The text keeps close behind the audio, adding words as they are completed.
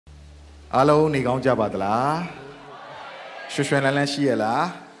Alo, ni kong jabat lah. Shushuan lalan siya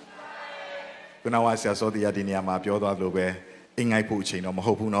lah. Kuna wasya so dia di niya mapyo doa lobe. Ingay po uchi no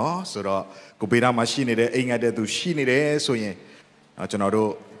mahopu no. So do kupira machine de ingay de tu shini de so yin.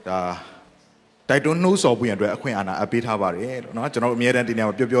 Chonado da. Titus Thway so buyan dwe akwen ana apit ha bare no chonado mye dan di niya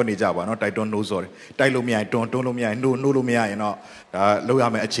mapyo ni ja ba no Titus Thway so tai lo myai ton lo myai no lo myai no da lo ya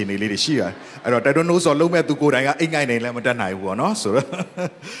me achi ni li de shi ya. Ado Titus Thway so lo me tu ko dai ga ingay nei la ma tat nai bu no so.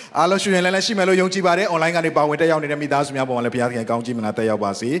 Alo shushuan lalan shi me lo yong chi bare online ကနေပါဝင်တက်ရောက်နေတဲ့မိသားစုများပေါ်မှာလည်းဘုရားသခင်ကောင်းချီးမင်္ဂလာတက်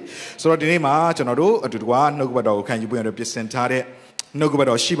ရောက်ပါစေဆိုတော့ဒီနေ့မှာကျွန်တော်တို့အတူတကွာနှုတ်ကပတ်တော်ကိုခံယူပွင့်ရတဲ့ပြင်ဆင်ထားတဲ့နှုတ်က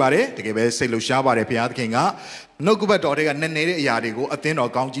ပတ်တော်ရှိပါတယ်တကယ်ပဲစိတ်လှရှားပါတယ်ဘုရားသခင်ကနှုတ်ကပတ်တော်တွေကနည်းနည်းတဲ့အရာတွေကိုအသင်းတော်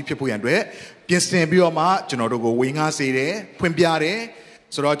ကောင်းကြီးဖြစ်ဖို့ရန်အတွက်ပြင်ဆင်ပြီးတော့မှကျွန်တော်တို့ကိုဝေငှစေတယ်ဖွင့်ပြတယ်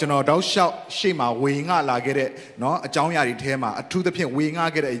ဆိုတော့ကျွန်တော်တောက်လျှောက်ရှေ့မှာဝေငှလာခဲ့တဲ့เนาะအကြောင်းအရာတွေထဲမှာအထူးသဖြင့်ဝေငှ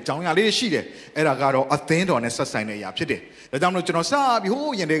ခဲ့တဲ့အကြောင်းအရာလေးတွေရှိတယ်အဲ့ဒါကတော့အသင်းတော်နဲ့ဆက်ဆိုင်တဲ့အရာဖြစ်တယ်ဒါကြောင့်မလို့ကျွန်တော်စပြီး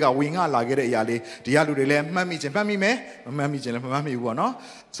ဟိုးရင်တွေကဝေငှလာခဲ့တဲ့အရာလေးဒီကလူတွေလည်းမှတ်မိခြင်းမှတ်မိမယ်မမှတ်မိခြင်းလည်းမမှတ်မိ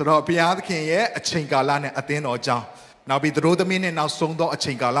ဘူးပေါ့နော်ဆိုတော့ဘုရားသခင်ရဲ့အချိန်ကာလနဲ့အသင်းတော်ကြောင်းနောက်ပြီးသူတို့သမီးနဲ့နောက်ဆုံးသော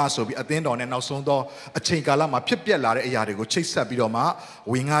အချိန်ကာလဆိုပြီးအသင်းတော်နဲ့နောက်ဆုံးသောအချိန်ကာလမှာဖြစ်ပျက်လာတဲ့အရာတွေကိုချိတ်ဆက်ပြီးတော့မှ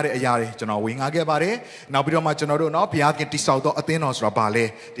ဝင်ငှတဲ့အရာတွေကျွန်တော်ဝင်ငှခဲ့ပါတယ်နောက်ပြီးတော့မှကျွန်တော်တို့เนาะဘုရားသခင်တိဆောက်သောအသင်းတော်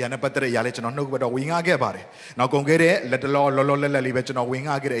ဆိုတာဘာလဲဒီဟာနဲ့ပတ်သက်တဲ့အရာလေးကျွန်တော်နှုတ်ကပတ်တော်ဝင်ငှခဲ့ပါတယ်နောက်ကုန်ခဲ့တဲ့လက်တလောလောလောလက်လက်လေးပဲကျွန်တော်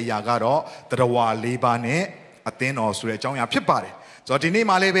ဝင်ငှခဲ့တဲ့အရာကတော့တရဝါ၄ပါးနဲ့အသင်းတော်ဆိုတဲ့အကြောင်းအရာဖြစ်ပါတယ်ဆိုတော့ဒီ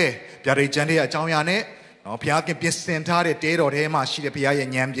နေ့မှလည်းပဲဗျာဒိတ်ကျမ်းတွေအကြောင်းအရာနဲ့เนาะဘုရားသခင်ပြင်ဆင်ထားတဲ့တဲတော်ထဲမှာရှိတဲ့ဘုရား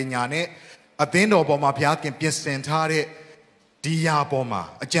ရဲ့ဉာဏ်ပညာနဲ့အသင်းတော်ပေါ်မှာဘုရားခင်ပြင်ဆင်ထားတဲ့ဒီယာပေါ်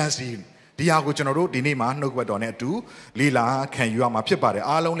မှာအကျဉ်းစီဒီယာကိုကျွန်တော်တို့ဒီနေ့မှာနှုတ်ကပတ်တော်နဲ့အတူလေ့လာခံယူရမှာဖြစ်ပါတယ်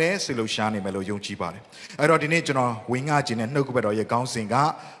အားလုံးလည်းစိတ်လှရှားနေမယ်လို့ယုံကြည်ပါတယ်အဲ့တော့ဒီနေ့ကျွန်တော်ဝင်ငှခြင်းနဲ့နှုတ်ကပတ်တော်ရဲ့ခေါင်းစဉ်က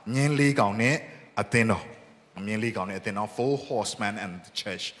မြင်းလေးကောင်နဲ့အသင်းတော်မြင်းလေးကောင်နဲ့အသင်းတော် Four Horsemen and the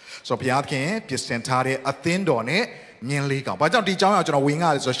Church ဆိုဘုရားခင်ပြင်ဆင်ထားတဲ့အသင်းတော်နဲ့မြင်းလေးကောင်ဘာကြောင့်ဒီအကြောင်းအရာကျွန်တော်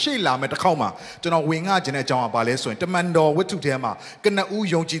ဝင်ငှတယ်ဆိုရှေ့လာမယ်တစ်ခေါက်မှာကျွန်တော်ဝင်ငှခြင်းတဲ့အကြောင်းအရာပါလဲဆိုရင်တမန်တော်ဝတ္ထုထဲမှာကနဦး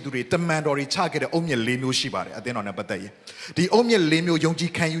ယုံကြည်သူတွေတမန်တော်တွေချခဲ့တဲ့အုတ်မြစ်၄မျိုးရှိပါတယ်အသင်းတော်နဲ့ပတ်သက်ရင်ဒီအုတ်မြစ်၄မျိုး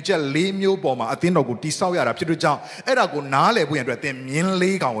ယုံကြည်ခံယူချက်၄မျိုးပေါ်မှာအသင်းတော်ကိုတိဆောက်ရတာဖြစ်တဲ့ကြောင့်အဲ့ဒါကိုနားလည်ဖို့ရန်အတွက်အသင်းမြင်း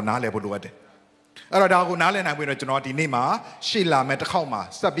လေးကောင်ကိုနားလည်ဖို့လိုအပ်တယ်အဲ့တော့ဒါကိုနားလည်နိုင်ဖို့အတွက်ကျွန်တော်ဒီနေ့မှာရှေ့လာမယ်တစ်ခေါက်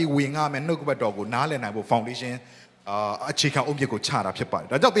မှာစပ်ပြီးဝင်ငှမယ်နှုတ်ကပတ်တော်ကိုနားလည်နိုင်ဖို့ foundation အခြေခံအုတ်မြစ်ကိုချတာဖြစ်ပါတယ်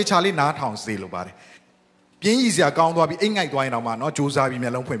ဒါကြောင့်သေချာလေးနားထောင်စေလိုပါတယ်ပြင်းရည်စရာကောင်းသွားပြီးအိတ်ငိုက်သွားရင်တော့မှเนาะစူးစ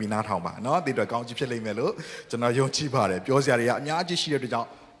မ်းပြီးမျက်လုံးဖွင့်ပြီးနားထောင်ပါเนาะဒီတော့ကောင်းကြီးဖြစ်လိမ့်မယ်လို့ကျွန်တော်ယုံကြည်ပါတယ်ပြောစရာတွေကအများကြီးရှိတဲ့အတွက်ကြော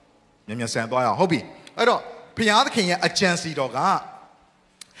င့်မြန်ဆန်သွားရအောင်ဟုတ်ပြီအဲ့တော့ဘုရားသခင်ရဲ့အကြံစီတော်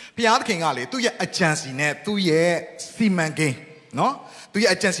ကဘုရားသခင်ကလေသူ့ရဲ့အကြံစီနဲ့သူ့ရဲ့စီမံကိန်းเนาะသူ့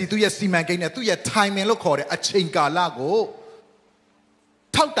ရဲ့အကြံစီသူ့ရဲ့စီမံကိန်းနဲ့သူ့ရဲ့ timing လို့ခေါ်တဲ့အချိန်ကာလ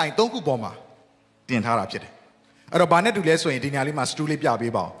ကိုထောက်တိုင်၃ခုပေါ်မှာတင်ထားတာဖြစ်တယ်အဲ့တော့ဘာနဲ့တူလဲဆိုရင်ဒီနေရာလေးမှာစတူး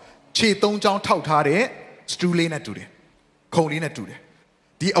လေးပြပေးပါအောင်ခြေ၃ချောင်းထောက်ထားတဲ့စတူးလေးနဲ့တူတယ်ခုံလေးနဲ့တူတယ်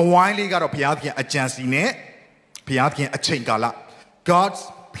ဒီအဝိုင်းလေးကတော့ဘုရားသခင်အကြံစီနဲ့ဘုရားသခင်အချိန်ကာလ God's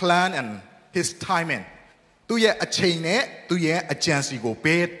plan and his timing သူရဲ့အချိန်နဲ့သူရဲ့အကြံစီကို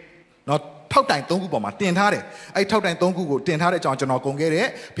ပေးတော့ထောက်တိုင်၃ခုပေါ်မှာတင်ထားတယ်အဲ့ထောက်တိုင်၃ခုကိုတင်ထားတဲ့အကြောင်းကျွန်တော်ကုန်ခဲ့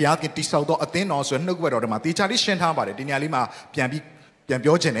တဲ့ဘုရားသခင်တိဆောက်သောအသင်းတော်ဆိုတဲ့နှုတ်ကပတ်တော်ထဲမှာတေချာလေးရှင်းထားပါတယ်ဒီနေရာလေးမှာပြန်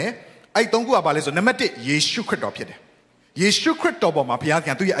ပြောခြင်းနဲ့အဲ့၃ခုကဘာလဲဆိုနံပါတ်1ယေရှုခရစ်တော်ဖြစ်တယ်ယေရှုခရစ်တော်ပေါ်မှာဘုရားသ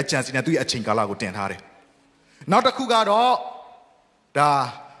ခင်သူရဲ့အကြံစီနဲ့သူရဲ့အချိန်ကာလကိုတင်ထားတယ်နောက်တစ်ခုကတော့ဒါ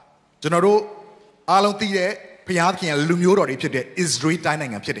ကျွန်တော်တို့အားလုံးသိတဲ့ဘုရားသခင်ရဲ့လူမျိုးတော်တွေဖြစ်တဲ့ Israel တိုင်း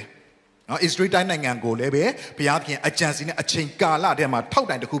နိုင်ငံဖြစ်တယ်နော် Israel တိုင်းနိုင်ငံကိုလည်းပဲဘုရားသခင်အကြံစီနဲ့အချိန်ကာလထဲမှာ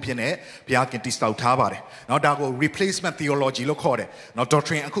ထောက်တိုင်တစ်ခုဖြစ်နေဘုရားသခင်တည်ဆောက်ထားပါတယ်နော်ဒါကို replacement theology လို့ခေါ်တယ်နော်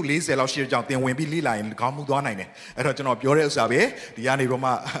doctrine အခု40လောက်ရှိတဲ့ကြောင့်သင်ဝင်ပြီးလေ့လာရင်ခေါင်းမှုသွားနိုင်တယ်အဲ့တော့ကျွန်တော်ပြောတဲ့ဥစ္စာပဲဒီကနေတော့မှ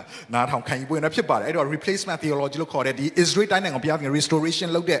နားထောင်ခံယူပွင့်ရဖြစ်ပါတယ်အဲ့တော့ replacement theology လို့ခေါ်တဲ့ဒီ Israel တိုင်းနိုင်ငံကိုဘုရားသခင် restoration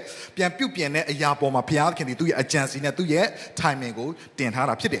လုပ်တဲ့ပြန်ပြုပြင်တဲ့အရာပေါ်မှာဘုရားသခင်သူ့ရဲ့အကြံစီနဲ့သူ့ရဲ့ timing ကိုတင်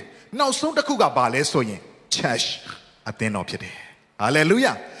ထားတာဖြစ်တယ်နောက်ဆုံးတစ်ခုကဘာလဲဆိုရင် church အသင်းတော်ဖြစ်တယ်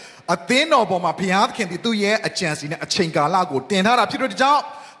hallelujahအသင်းတော်ပေါ်မှာဘုရားသခင်သူ့ရဲ့အကြံစီနဲ့အချိန်ကာလကိုတင်ထားတာဖြစ်တဲ့ကြောင့်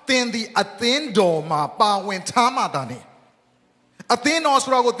သင်ဒီအသင်းတော်မှာပါဝင်ထားမှသာနေအသင်းတော်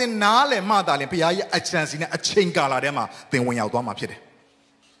ဆိုတော့ကိုသင်နားလည်မှသာလေဘုရားရဲ့အကြံစီနဲ့အချိန်ကာလထဲမှာသင်ဝင်ရောက်သွားမှာဖြစ်တယ်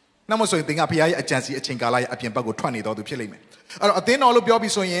။နောက်မှဆိုရင်သင်ကဘုရားရဲ့အကြံစီအချိန်ကာလရဲ့အပြင်ဘက်ကိုထွက်နေတော်သူဖြစ်လိမ့်မယ်။အဲ့တော့အသင်းတော်လို့ပြော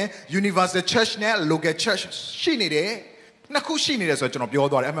ပြီးဆိုရင် Universal Church နဲ့ Local Church ရှိနေတယ်။နှစ်ခုရှိနေတယ်ဆိုတော့ကျွန်တော်ပြော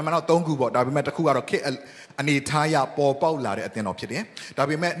သွားတယ်အမှန်မှန်တော့၃ခုပေါ့ဒါပေမဲ့တစ်ခုကတော့ခေတ်အနေထားရပေါ်ပေါက်လာတဲ့အသင်းတော်ဖြစ်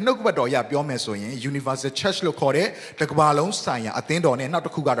တယ်ဒါပေမဲ့နှုတ်ကပတ်တော်ရပြောမယ်ဆိုရင် Universal Church လို့ခေါ်တဲ့တစ်ကမ္ဘာလုံးဆိုင်ရာအသင်းတော်နဲ့နောက်တ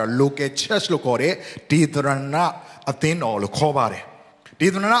စ်ခုကတော့ Local Church လို့ခေါ်တဲ့ဒေသနာအသင်းတော်လို့ခေါ်ပါတယ်ဒေ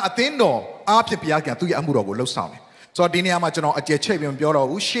သနာအသင်းတော်အားဖြင့်ဘုရားကသူ့ရဲ့အမှုတော်ကိုလှုပ်ဆောင်တယ် So Dinia Machano, a Jechavian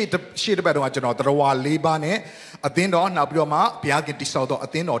Bureau, shade the better Machano, the Rawa Libane, a Dindo, Nabioma, Piagin Disaudo, a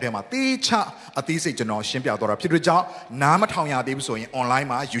Dindo Dema, Ticha, a Tisi Jano, Shimpia Dora Pidrija, Namatanya, Debuso, online,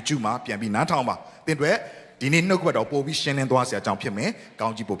 YouTube, Piambi Natama. Then where? Dini no kwado po bi shin nin twa sia jaung phit me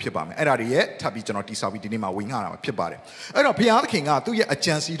kaung ji po phit ba me ai da de ye thap bi jano ti saw bi dini ma win nga phit ba de ai do bhaya thakhin ga tu ye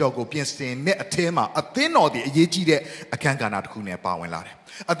ajansi do ko pyin sin net athe ma athin do di aye ji de akhan kana takhu ne pa win la de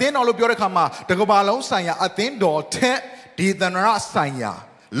athin do lo pyo de kha ma takaba long sanya athin do the di thanara sanya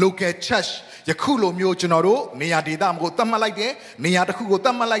local church ယခုလိုမျိုးကျွန်တော်တို့နေရာဒေသကိုတတ်မှတ်လိုက်တယ်နေရာတစ်ခုကိုတ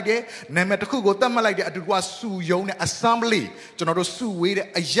တ်မှတ်လိုက်တယ်နာမည်တစ်ခုကိုတတ်မှတ်လိုက်တဲ့အတူတူကစုယုံတဲ့ assembly ကျွန်တော်တို့စုဝေး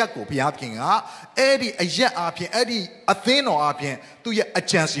တဲ့အရက်ကိုဘုရားသခင်ကအဲ့ဒီအရက်အပြင်အဲ့ဒီအသင်းတော်အပြင်သူ့ရဲ့အ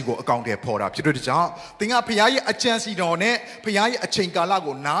ကြံစီကိုအကောင့်ထဲပေါ်တာဖြစ်တဲ့ကြောင့်သင်ကဘုရားရဲ့အကြံစီတော်နဲ့ဘုရားရဲ့အချိန်ကာ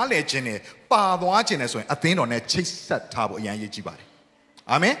လကိုနားလည်ခြင်းနဲ့ပါသွားခြင်းနဲ့ဆိုရင်အသင်းတော်နဲ့ချိတ်ဆက်ထားဖို့အရင်ရည်ကြည့်ပါတယ်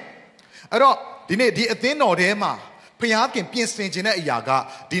အာမင်အဲ့တော့ဒီနေ့ဒီအသင်းတော်ထဲမှာဘုရားခင်ပြင်ဆင်ခြင်းတဲ့အရာက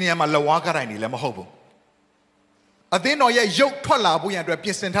ဒီနေရာမှာလက်ဝါးကားတိုင်းနေလည်းမဟုတ်ဘူးအသင်းတော်ရဲ့ရုပ်ထွက်လာဖို့ရန်အတွက်ပြ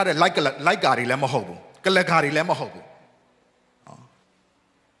င်ဆင်ထားတဲ့ like ကားတွေလည်းမဟုတ်ဘူးကလကားတွေလည်းမဟုတ်ဘူး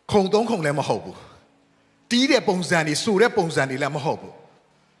ခုံသုံးခုံလည်းမဟုတ်ဘူးတီးတဲ့ပုံစံတွေဆိုတဲ့ပုံစံတွေလည်းမဟုတ်ဘူး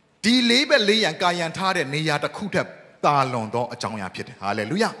ဒီလေးပဲလေးရန်ကာယံထားတဲ့နေရာတစ်ခုထက်တာလွန်သောအကြောင်းအရာဖြစ်တယ်ဟာလေ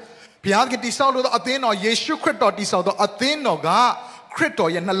လုယာဘုရားခင်တည်ဆောက်လို့သောအသင်းတော်ယေရှုခရစ်တော်တည်ဆောက်သောအသင်းတော်ကခရစ်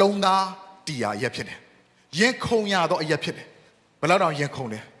တော်ရဲ့နှလုံးသားတရားရဲ့ဖြစ်တယ်ရင်ခုန်ရတော့အရက်ဖြစ်တယ်ဘယ်လောက်တောင်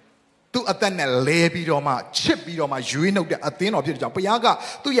ရင်ခုန်လဲသူ့အသက်နဲ့လဲပြီးတော့မှချစ်ပြီးတော့မှရွေးနှုတ်တဲ့အသင်းတော်ဖြစ်တဲ့ကြောင့်ဘုရားက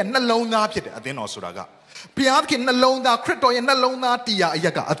သူ့ရဲ့နှလုံးသားဖြစ်တယ်အသင်းတော်ဆိုတာကဘုရားခင်နှလုံးသားခရစ်တော်ရဲ့နှလုံးသားတရားအရ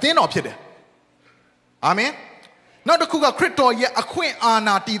က်ကအသင်းတော်ဖြစ်တယ်အာမင်နောက်တစ်ခုကခရစ်တော်ရဲ့အခွင့်အာ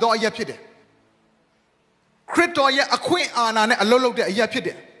ဏာတည်သောအရက်ဖြစ်တယ်ခရစ်တော်ရဲ့အခွင့်အာဏာနဲ့အလုပ်လုပ်တဲ့အရက်ဖြစ်တ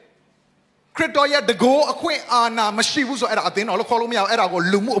ယ်ခရစ်တော်ရဲ့တကိုးအခွင့်အာဏာမရှိဘူးဆိုအဲ့ဒါအသင်းတော်လို့ခေါ်လို့မရဘူးအဲ့ဒါ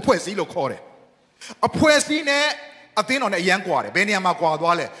ကိုလူမှုအဖွဲ့အစည်းလို့ခေါ်တယ်အဖွဲ့အစည်းနဲ့အသင်းတော်နဲ့အရန်ကွာတယ်ဘယ်နေရာမှာ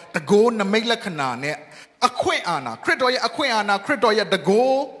ကွာသွားလဲတကိုးနမိတ်လက္ခဏာနဲ့အခွင့်အာဏာခရစ်တော်ရဲ့အခွင့်အာဏာခရစ်တော်ရဲ့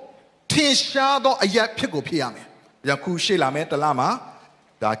တကိုးထင်ရှားသောအရာဖြစ်ကိုဖြစ်ရမယ်ယခုရှေ့လာမယ်တလမှာ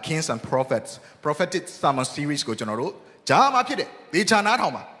ဒါ Kings and Prophets Prophetic Sermon Series ကိုကျွန်တော်တို့ဂျာမှာဖြစ်တယ်ဒေချာနားထော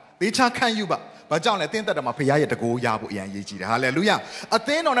င်ပါဒေချာခံယူပါဘာကြောင့်လဲတင်းသက်တော်မှာဘုရားရဲ့တကိုးရဖို့အရန်ရေးကြည့်တယ်ဟာလေလုယအသ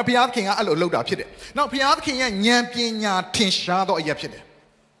င်းတော်နဲ့ဘုရားသခင်ကအဲ့လိုလုပ်တာဖြစ်တယ်နောက်ဘုရားသခင်ရဲ့ဉာဏ်ပညာထင်ရှားသောအရာဖြစ်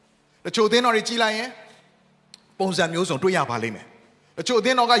တယ်တချို့အသင်းတော်တွေကြည်လိုက်ရင်ပုံစံမျိုးစုံတွေ့ရပါလိမ့်မယ်တချို့အ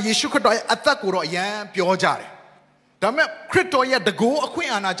သင်းတော်ကယေရှုခရစ်တော်ရဲ့အသက်ကိုတော့အရန်ပြောကြတယ်ဒါပေမဲ့ခရစ်တော်ရဲ့တကိုးအခွင့်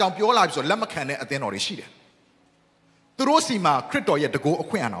အာဏာကြောင့်ပြောလာပြီဆိုလက်မခံတဲ့အသင်းတော်တွေရှိတယ်သူတို့စီမှာခရစ်တော်ရဲ့တကိုးအ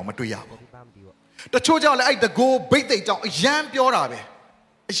ခွင့်အာဏာကိုမတွေ့ရဘူးတချို့ကြောင့်လည်းအဲ့တကိုးဘိတ်သိက်ကြောင့်အ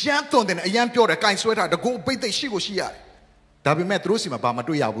ရန်ပြောတာပဲအရန်သွန်တယ်အရန်ပြောတယ်ကင်ဆွဲတာတကိုးဘိတ်သိက်ရှိကိုရှိရတယ်ဒါပေမဲ့သူတို့စီမှာဘာမ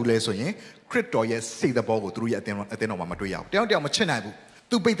တွေ့ရဘူးလဲဆိုရင်ခရစ်တော်ရဲ့စိတ်တော်ကိုသူတို့ရဲ့အသင်းတော်မှာမတွေ့ရဘူးတယောက်တယောက်မချစ်နိုင်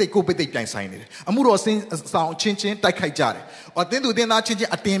ဘူးသူပိတ်သိက်ကိုပိတ်သိက်ပြိုင်ဆိုင်နေတယ်အမှုတော်စင်ဆောင်ချင်းချင်းတိုက်ခိုက်ကြတယ်အသင်းသူအသင်းသားချင်းချင်း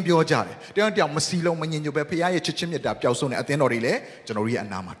အတင်းပြောကြတယ်တယောက်တယောက်မစီလုံးမငြင်ညွတ်ပဲဖခင်ရဲ့ချစ်ချင်းမြတ်တာပျောက်ဆုံးတဲ့အသင်းတော်တွေလည်းကျွန်တော်တို့ရဲ့အ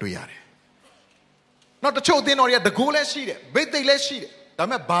နာမှာတွေ့ရတယ်နောက်တချို့အသင်းတော်တွေကတကူလည်းရှိတယ်ဘိတ်သိက်လည်းရှိတယ်ဒါပေ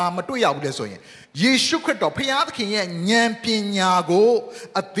မဲ့ဘာမတွေ့ရဘူးလဲဆိုရင်ယေရှုခရစ်တော်ဖခင်သခင်ရဲ့ဉာဏ်ပညာကို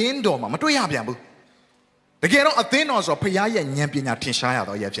အသင်းတော်မှာမတွေ့ရပြန်ဘူးတကယ်တော့အသင်းတော်ဆိုဖခင်ရဲ့ဉာဏ်ပညာထင်ရှား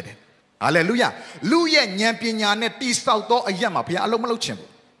ရတော့ရဖြစ်တယ်ဟာလေလုယလူရဲ့ဉာဏ်ပညာနဲ့တိဆောက်သောအရာမှာဘုရားအလုံးမလုံးချင်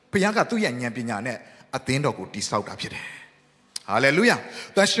ဘူးဘုရားကသူ့ရဲ့ဉာဏ်ပညာနဲ့အသင်းတော်ကိုတိဆောက်တာဖြစ်တယ်ဟာလေလုယ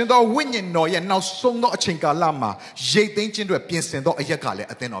တန်ရှင်သောဝိညာဉ်တော်ရဲ့နောက်ဆုံးသောအချိန်ကာလမှာရိတ်သိမ်းခြင်းတွေပြင်ဆင်သောအရက်ကလ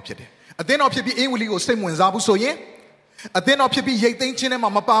ည်းအသင်းတော်ဖြစ်တယ်အသင်းတော်ဖြစ်ပြီးအင်ဝလီကိုစိတ်ဝင်စားဘူးဆိုရင်အသင်းတော်ဖြစ်ပြီးရိတ်သိမ်းခြင်းထဲမှာ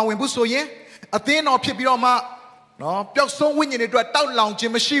မပါဝင်ဘူးဆိုရင်အသင်းတော်ဖြစ်ပြီးတော့မှနော်ပျောက်ဆုံးဝိညာဉ်တွေအတွက်တောက်လောင်ခြ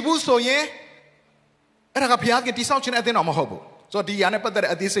င်းမရှိဘူးဆိုရင်အဲ့ဒါကဘုရားကတိဆောက်ခြင်းတဲ့အသင်းတော်မဟုတ်ဘူးဆိုတော့ဒီຢာနဲ့ပတ်သက်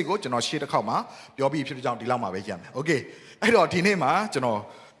တဲ့အသေးစိတ်ကိုကျွန်တော်ရှေ့တစ်ခေါက်မှာပြောပြီးဖြစ်တဲ့ကြောင့်ဒီလောက်မှာပဲရမယ်โอเคအဲ့တော့ဒီနေ့မှာကျွန်တော်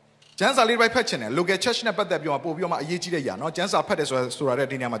ကျမ်းစာလေးတစ်ပိုက်ဖတ်ချင်တယ် local church နဲ့ပတ်သက်ပြီးတော့ပို့ပြီးတော့မှအရေးကြီးတဲ့ຢာเนาะကျမ်းစာဖတ်တယ်ဆိုတာ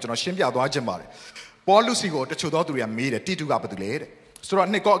တဲ့ဒီနေ့မှာကျွန်တော်ရှင်းပြသွားခြင်းပါတယ်ပေါလုစီကိုတချို့သောသူတွေကမေးတယ်တိတုကဘာတူလဲတဲ့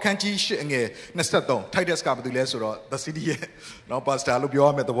ဆိုတော့နှစ်ကောအခန်းကြီး8ငယ်23 Titus ကဘာတူလဲဆိုတော့ the city ရဲ့เนาะ pastor လို့ပြော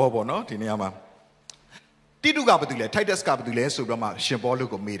ရမယ့်သဘောပေါ့เนาะဒီနေ့မှာတိတုကဘာတူလဲ Titus ကဘာတူလဲဆိုတော့မှရှင်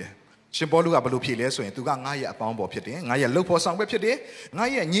ပေါလုကိုမေးတယ်ရှင်ပေါလုကဘယ်လိုဖြစ်လဲဆိုရင်သူကငါရဲ့အပေါင်းပေါ်ဖြစ်တယ်ငါရဲ့လှုပ်ဖို့ဆောင်ပဲဖြစ်တယ်ငါ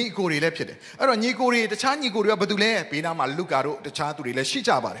ရဲ့ညီအကိုတွေလည်းဖြစ်တယ်အဲ့တော့ညီအကိုတွေတခြားညီအကိုတွေကဘာတူလဲဘေးနားမှာလူကာတို့တခြားသူတွေလည်းရှိ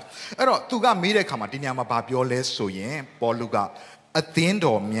ကြပါတယ်အဲ့တော့သူကမေးတဲ့အခါမှာဒီညမှာဘာပြောလဲဆိုရင်ပေါလုကအသင်း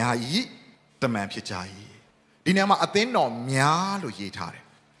တော်များဤတမန်ဖြစ်ကြ၏ဒီညမှာအသင်းတော်များလို့ရေးထားတယ်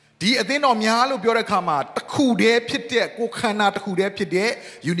ဒီအသင်းတော်များလို့ပြောတဲ့အခါမှာတစ်ခုတည်းဖြစ်တဲ့ကိုခန္ဓာတစ်ခုတည်းဖြစ်တဲ့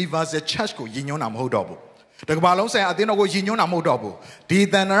Universal Church ကိုရည်ညွှန်းတာမဟုတ်တော့ဘူးတကဘာလုံးဆိုင်အသင်းတော်ကိုရည်ညွှန်းတာမဟုတ်တော့ဘူးဒီ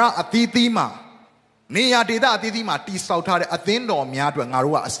တန်ရအသီးသီးမှာနေရာဒေသအသီးသီးမှာတိဆောက်ထားတဲ့အသင်းတော်များအတွက်ငါ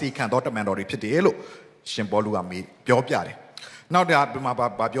တို့ကအစီခံတော်တမန်တော်တွေဖြစ်တယ်လို့ရှင်ပေါလုကမေးပြောပြတယ်နောက်တာဒီမှာ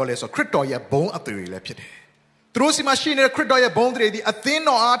ဗာပြောလဲဆိုခရစ်တော်ရဲ့ဘုန်းအသွေးတွေလည်းဖြစ်တယ် through si machine credit boundary the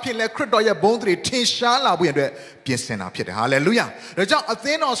Atheno appeal like credit boundary tin shala we piesena pit hallelujah the job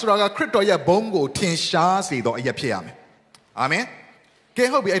Atheno sraga credit bongo tin sha si do ya piame amen ke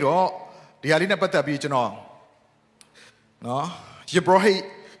hope bi ai do di ha li ne patat biကျွန်တော်နော်ယေဘရဟိ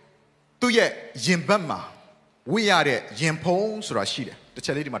သူ့ရဲ့ရင်ဘတ်မှာဝိရတဲ့ရင်ဖုံးဆိုတာရှိတယ်တစ်ချ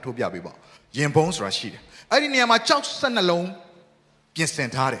က်လေးဒီမှာထိုးပြပေးပါရင်ဖုံးဆိုတာရှိတယ်အဲ့ဒီနေရာမှာကြောက်12လုံးပြင်ဆင်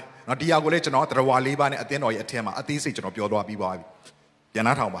ထားတယ်နော်ဒီဟာကိုလည်းကျွန်တော်တရားဝါ၄ပါးနဲ့အသင်းတော်ရဲ့အထက်မှာအသေးစိတ်ကျွန်တော်ပြောသွားပြီးပါပြီပြန်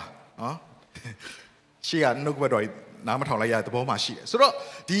နှားထောင်ပါနော်ရှေ့ကနှုတ်ဘက်တော်နားမထောင်လိုက်ရတဲ့သဘောမှရှိတယ်ဆိုတော့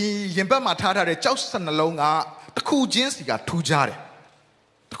ဒီရင်ဘတ်မှာထားတဲ့ကြောက်12လုံးကတစ်ခုချင်းစီကထူးခြားတယ်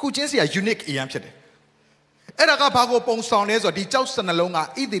တစ်ခုချင်းစီက unique အရင်ဖြစ်တယ်အဲ့ဒါကဘာကိုပုံဆောင်လဲဆိုတော့ဒီကြောက်12လုံးကဣ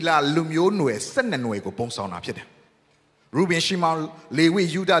သီလလူမျိုးနွယ်12နွယ်ကိုပုံဆောင်တာဖြစ်တယ်ရူဘင်ရှီမောင်လေဝိ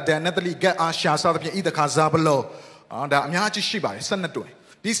ယူဒဒန်နသလိဂတ်အာရှာစသဖြင့်ဣသခါဇာဘလောဒါအများကြီးရှိပါတယ်12တွယ်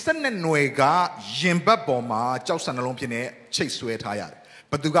ဒီ12နွယ်ကရင်ဘတ်ပေါ်မှာကြောက်12လုံးဖြစ်နေချိတ်ဆွဲထားရတယ်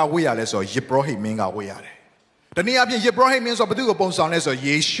ဘသူကဝိရလဲဆိုတော့ယေဘရဟိမင်းကဝိရတယ်တနည်းအားဖြင့်ယေဘရဟိမင်းဆိုဘသူကိုပုံဆောင်လဲဆိုတော့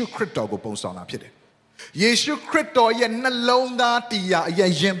ယေရှုခရစ်တော်ကိုပုံဆောင်တာဖြစ်တယ်ယေရှုခရစ်တော်ရဲ့နှလုံးသားတရားအရ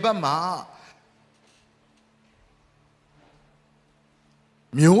င်ရင်ဘတ်မှာ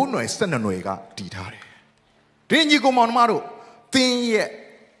မျိုးနွယ်12နွယ်ကတည်ထားတယ်ဒီညီကောင်မောင်နှမတို့သင်ရဲ့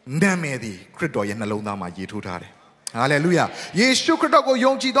နာမည်သည်ခရစ်တော်ရဲ့နှလုံးသားမှာရေးထိုးထားတယ်ဟာလေလုယာယေရှုခရစ်တော်ကို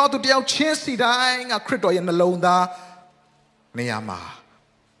ယုံကြည်သောသူတယောက်ချင်းစီတိုင်းကခရစ်တော်ရဲ့နှလုံးသားနေရာမှာ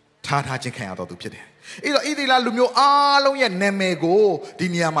ထားခြင်းခံရတော်သူဖြစ်တယ်အဲ့တော့ဣသီလလူမျိုးအားလုံးရဲ့နာမည်ကိုဒီ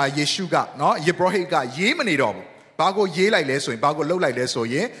နေရာမှာယေရှုကနော်ယေဘရဟိကရေးမနေတော့ဘူးဘာကိုရေးလိုက်လဲဆိုရင်ဘာကိုလှုပ်လိုက်လဲဆို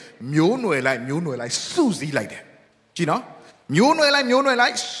ရင်မျိုးနွယ်လိုက်စုစည်းလိုက်တယ်ကြည့်နော်မျိုးနွယ်လို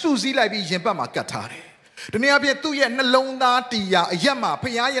က်စုစည်းလိုက်ပြီးရင်ဘတ်မှာကတ်ထားတယ်ဒီနေ့အပြင်သူ့ရဲ့နှလုံးသားတရားအရက်မှာဖခ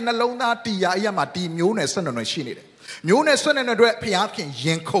င်ရဲ့နှလုံးသားတရားအရက်မှာဒီမျိုးနွယ်12နွယ်ရှိနေတယ်မျိုးနွယ်12နွယ်အတွက်ဖခင်ရ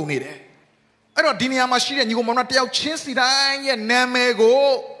င်ခုန်နေတယ်အဲ့တော့ဒီနေရာမှာရှိတဲ့ညီကောင်မောင်နှမတယောက်ချင်းစီတိုင်းရဲ့နာမည်ကို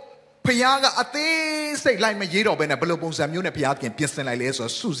ဖခင်ကအသေးစိတ်လိုက်မရေးတော့ဘဲနဲ့ဘယ်လိုပုံစံမျိုးနဲ့ဖခင်ပြင်ဆင်လိုက်လဲဆို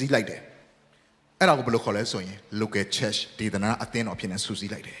တော့စုစည်းလိုက်တယ်အဲ့ဒါကိုဘယ်လိုခေါ်လဲဆိုရင် local church ဒေသနာအသင်းတော်ဖြစ်နေစုစ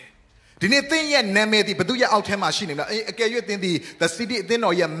ည်းလိုက်တယ်ဒီနေ့သင်ရဲ့နာမည်ဒီဘသူရဲ့အောက်ထဲမှာရှိနေလားအကယ်၍သင်ဒီ the city အသင်း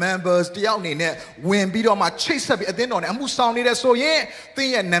တော်ရဲ့ members တယောက်အနေနဲ့ဝင်ပြီးတော့မှချိတ်ဆက်ပြီးအသင်းတော်နဲ့အမှုဆောင်နေတယ်ဆိုရင်သင်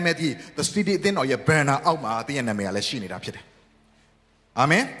ရဲ့နာမည်ဒီ the city အသင်းတော်ရဲ့ banner အောက်မှာသင်ရဲ့နာမည်ကလည်းရှိနေတာဖြစ်တယ်အာ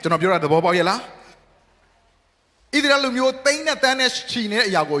မင်ကျွန်တော်ပြောတာသဘောပေါက်ရဲ့လားဣသရေလလူမျိုးသိန်းနဲ့တန်းနဲ့ချီနေတဲ့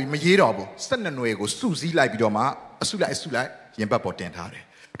အရာကိုမရေးတော့ဘူး12နွယ်ကိုစုစည်းလိုက်ပြီးတော့မှအစုလိုက်ရင်ဘတ်ပေါ်တင်ထားတယ်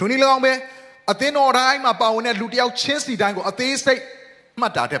ဒုနည်း၎င်းပဲအသင်းတော်တိုင်းမှာပါဝင်တဲ့လူတယောက်ချင်းစီတိုင်းကိုအသေးစိတ်မှ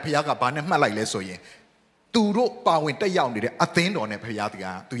တ်တာတဲ့ဖခင်ကဘာနဲ့မှတ်လိုက်လဲဆိုရင်သူတို့ပါဝင်တက်ရောက်နေတဲ့အသင်းတော်နဲ့ဖခင်က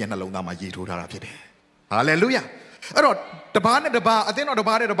သူ့ရဲ့နှလုံးသားမှာရေးထိုးထားတာဖြစ်တယ်ဟာလေလုယာအဲ့တော့တပါးနဲ့တပါးအသင်းတော်တ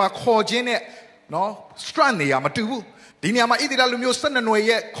ပါးနဲ့တပါးခေါ်ခြင်းနဲ့နော် strength တွေကမတူဘူးဒီနေရာမှာဣသရေလလူမျိုး12နွယ်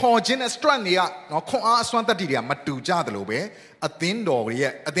ရဲ့ခေါ်ခြင်းနဲ့ strength တွေကနော်ခွန်အားအစွမ်းတတ္တိတွေကမတူကြသလိုပဲအသင်းတော်တွေ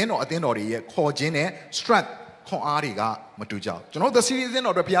ရဲ့ခေါ်ခြင်းနဲ့ strength ခွန်အားတွေကမတူကြဘူးကျွန်တော် the series အသင်း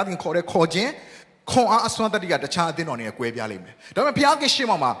တော်တွေဖခင်ခေါ်တဲ့ခေါ်ခြင်းခွန်အားအစွမ်းတတ္တိကတခြားအသင်းတော်တွေကကွဲပြားလိမ့်မယ်ဒါပေမဲ့ဘုရားကရှေ့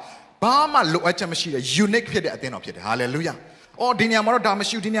မှာဘာမှလိုအပ်ချက်မရှိတဲ့ unique ဖြစ်တဲ့အသင်းတော်ဖြစ်တယ် hallelujah အော်ဒီနေရာမှာတော့ဒါမ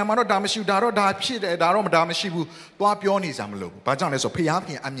ရှိဘူးဒီနေရာမှာတော့ဒါမရှိဘူးဒါတော့ဒါဖြစ်တယ်ဒါတော့ဒါမရှိဘူးသွားပြောနေစမ်းမလို့ဘာကြောင့်လဲဆိုဘုရားခ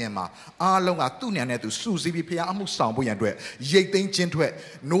င်အမြင်မှာအားလုံးကသူ့ဉာဏ်နဲ့သူစုစည်းပြီးဘုရားအမှုဆောင်ဖို့ရန်အတွက်ရိတ်သိမ်းခြင်းထွက်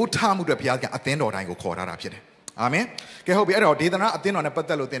နိုးထမှုအတွက်ဘုရားခင်အသင်းတော်တိုင်းကိုခေါ်ထားတာဖြစ်တယ်အာမင်ကဲဟုတ်ပြီအဲ့တော့ဒေသနာအသင်းတော်နဲ့ပတ်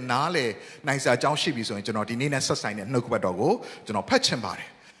သက်လို့သင်နားလေနိုင်စာအကြောင်းရှိပြီဆိုရင်ကျွန်တော်ဒီနေ့နဲ့ဆက်ဆိုင်တဲ့နှုတ်ကပတ်တော်ကိုကျွန်တော်ဖတ်ချင်ပါတယ်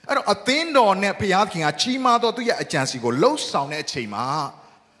အဲ့တော့အသင်းတော်နဲ့ဘုရားခင်ကကြီးမားသောသူ့ရဲ့အကြံစီကိုလှုပ်ဆောင်တဲ့အချိန်မှာ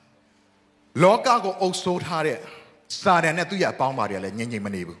လောကကိုအုပ်ဆိုးထားတဲ့စာတန်နဲ့သူ့ရဲ့အပေါင်းပါတွေကလည်းငြိမ်မ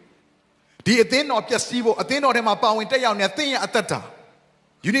နေဘူးဒီအသင်းတော်ပျက်စီးဖို့အသင်းတော်ထဲမှာပါဝင်တက်ရောက်နေတဲ့သင်ရဲ့အသက်တာ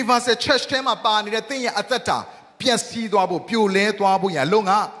Universal Church ထဲမှာပါနေတဲ့သင်ရဲ့အသက်တာပျက်စီးသွားဖို့ပြိုလဲသွားဖို့ရလုံ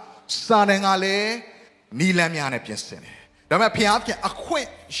ကစာတန်ကလည်းနီလန်းများနဲ့ပြင်ဆင်တယ်ဒါပေမဲ့ဘုရားခင်အခွင့်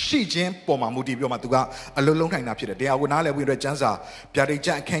ရှိခြင်းပေါ်မှာမူတည်ပြီးတော့မှသူကအလုံးလုံးထိုင်တာဖြစ်တယ်တရားကိုနားလည်ပြီးတော့ကျမ်းစာဗျာဒိတ်ကျ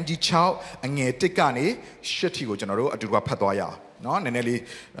မ်းအခန်းကြီး6အငယ်1ကနေ8ထိကိုကျွန်တော်တို့အတူတူဖတ်သွားရအောင်เนาะနည်းနည်းလေး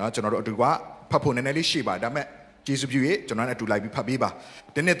ကျွန်တော်တို့အတူတူဖတ်ဖို့နည်းနည်းလေးရှေ့ပါဒါပေမဲ့ကျေးဇူးပြု၍ကျွန်တော်နဲ့အတူလိုက်ပြီးဖတ်ပေးပါ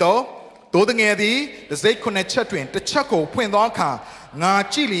ဒီနေ့တော့သို့တငယ်သည်တစိတ်9ချက်တွင်တစ်ချက်ကိုဖွင့်သောအခါငါ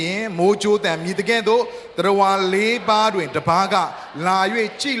ကြည့်လျင်မိုးကြိုးတံမြည်တကဲ့သို့တရဝါ4ပါးတွင်တစ်ပါးကလာ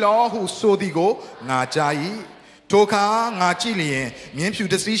၍ကြည်လောဟုဆိုသည်ကိုငါကြား၏ထိုအခါငါကြည့်လျင်မြင်းဖြူ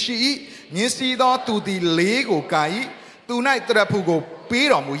တစ်စီးရှိ၏မြင်းစီးသောသူသည်4ကိုကာ၏သူ၌တရဖူကိုပေး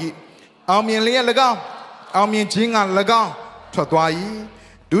တော်မူ၏အောင်မြင်လျက်၎င်းအောင်မြင်ခြင်းက၎င်းထွက်သွား၏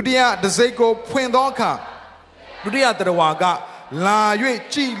ဒုတိယတစိတ်ကိုဖွင့်သောအခါဒုတိယတရဝါကလာ၍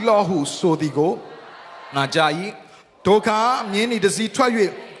ကြည်လောဟုဆိုသည်ကိုငါကြား၏ဒုက္ခမြင်းဤတစီထွက်၍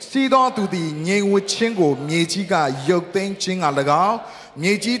စီးသောသူသည်ငြိမ်ဝှခြင်းကိုမြေကြီးကရုပ်သိမ်းခြင်းက၎င်း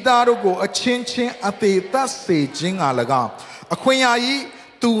မြေကြီးသားတို့ကိုအချင်းချင်းအသေးသက်စေခြင်းက၎င်းအခွင့်အာ၏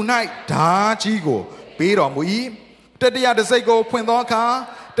သူ၌ဓာကြီးကိုပေးတော်မူ၏တတိယတစိတ်ကိုဖွင့်သောအခါ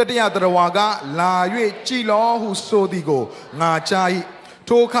တတိယတရဝါကလာ၍ကြည်လောဟုဆိုသည်ကိုငါကြား၏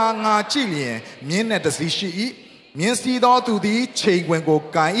ထိုအခါငါကြည့်လျင်မြင်းနဲ့တစီရှိ၏မြင်းစီသောသူသည်ချိန်ခွင်ကို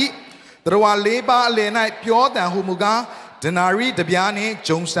ကန်၏တရဝါလေးပါအလယ်၌ပြောတန်ဟုမူကားဒနာရီတပြားနှင့်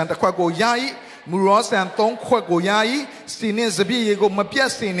ဂျုံစံတစ်ခွက်ကိုရ၏မူရောဆန်သုံးခွက်ကိုရ၏စီနှင့်စပြည့်ရေကိုမပြတ်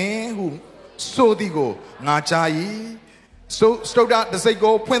စင်နှင့်ဟုဆိုသည်ကိုငါကြား၏စတုဒ္ဒတစိတ်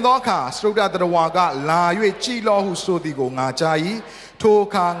ကိုဖွင့်သောအခါစတုဒ္ဒတရဝါကလာ၍ကြည်လောဟုဆိုသည်ကိုငါကြား၏ထိုအ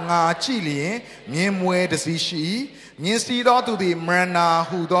ခါငါကြည့်လျင်မြင်းမွဲတစီရှိ၏မြင်းစီသောသူသည်မရဏ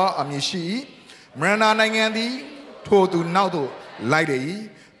ဟုသောအမည်ရှိ၏မရဏနိုင်ငံသည်ထိုသူနောက်သို့လိုက်လေ၏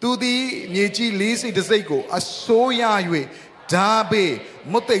သူသည်မြေကြီးလေးစိတ်တစ်စိတ်ကိုအစိုးရ၍ဓာဘေး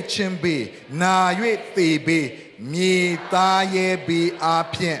မုတ်သိချင်းဘေးနာ၍သေဘေးမြေသားရဲ့ဘေးအား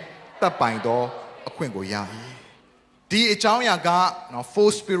ဖြင့်တပ်ပိုင်သောအခွင့်ကိုရ၏ဒီအကြောင်းအရာကနော် four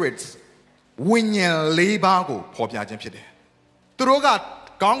spirits ဝိညာဉ်၄ပါးကိုဖော်ပြခြင်းဖြစ်တယ်သူတို့က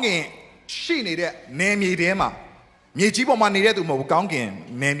ကောင်းကင်ရှိနေတဲ့နယ်မြေထဲမှာမြေကြီးပေါ်မှာနေတဲ့သူမဟုတ်ဘူးကောင်းကင်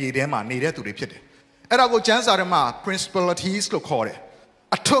နယ်မြေထဲမှာနေတဲ့သူတွေဖြစ်တယ်အဲ့ဒါကိုကျမ်းစာထဲမှာ principalities လို့ခေါ်တယ်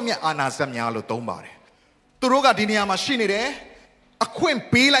အထွတ်မြတ်အာဏာစက်များလို့သုံးပါတယ်သူတို့ကဒီနေရာမှာရှိနေတယ်အခွင့်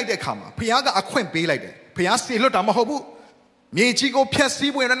ပေးလိုက်တဲ့အခါမှာဘုရားကအခွင့်ပေးလိုက်တယ်ဘုရားစေလွတ်တာမဟုတ်ဘူးမြေကြီးကိုဖျက်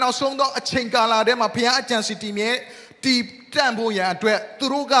ဆီးဖို့ရနောက်ဆုံးသောအချိန်ကာလထဲမှာဘုရားအကြံစီတည်မြဲတည်တံ့ဖို့ရန်အတွက်သူ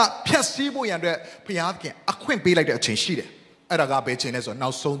တို့ကဖျက်ဆီးဖို့ရန်အတွက်ဘုရားကအခွင့်ပေးလိုက်တဲ့အချိန်ရှိတယ်အဲ့ဒါကဘယ်ချိန်လဲဆိုတော့နော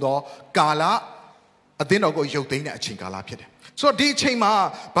က်ဆုံးသောကာလအသင်းတော်ကိုရုပ်သိမ်းတဲ့အချိန်ကာလဖြစ်တယ်ဆိုတော့ဒီအချိန်မှာ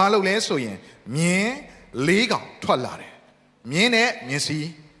ဘာလုပ်လဲဆိုရင်မြင်း၄ကောင်ထွက်လာတယ်မြင်းနဲ့မြင်းစီး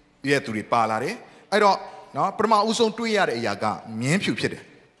ရဲ့သူတွေပါလာတယ်အဲ့တော့နော်ပထမဦးဆုံးတွေးရတဲ့အရာကမြင်းဖြူဖြစ်တယ်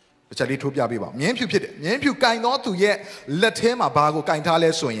တစ်ချက်လေးထိုးပြပေးပါမြင်းဖြူဖြစ်တယ်မြင်းဖြူကင်သောသူရဲ့လက်ထဲမှာဘာကိုကင်ထားလဲ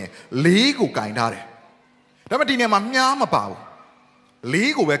ဆိုရင်လေးကိုကင်ထားတယ်ဒါပေမဲ့ဒီနေရာမှာမြားမပါဘူး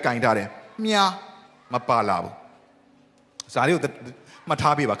လေးကိုပဲကင်ထားတယ်မြားမပါလာဘူးဇာလေးကိုမှတ်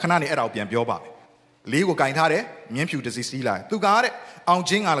ထားပေးပါခဏနေအဲ့ဒါကိုပြန်ပြောပါမယ်လေးကိုကင်ထားတယ်မြင်းဖြူတစ်စီးစီးလာတယ်သူကတဲ့အောင်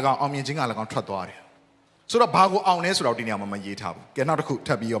ချင်းက၎င်းအောင်မြင်ချင်းက၎င်းထွက်သွားတယ်ဆိုတော့ဘာကိုအောင်လဲဆိုတော့ဒီနေရာမှာမရေးထားဘူးကဲနောက်တစ်ခုထ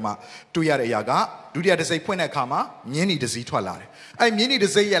ပ်ပြီးတော့မှတွေ့ရတဲ့အရာကဒုတိယတစ်စိတ်ဖွင့်တဲ့အခါမှာမြင်းနီတစ်စီးထွက်လာတယ်အဲ့မြင်းနီတ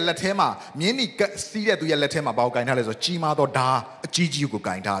စ်စိတ်ရဲ့လက်ထဲမှာမြင်းနီစီးတဲ့သူရဲ့လက်ထဲမှာဘာကိုကင်ထားလဲဆိုတော့ကြီးမားသောဓာအကြီးကြီးကိုက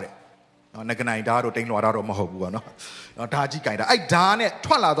င်ထားတယ်နော်ငကနိုင်ဓာတို့တိန်လွှာဓာတို့မဟုတ်ဘူးပေါ့နော်ဓာကြီးကင်ထားအဲ့ဓာနဲ့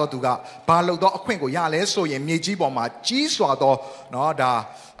ထွက်လာသောသူကဘာလို့တော့အခွင့်ကိုရလဲဆိုရင်မြေကြီးပေါ်မှာကြီးစွာသောနော်ဒါ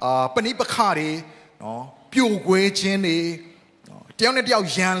ပဏိပခတွေနော်ပြိုကွဲခြင်းတွေတယောက်နဲ့တယောက်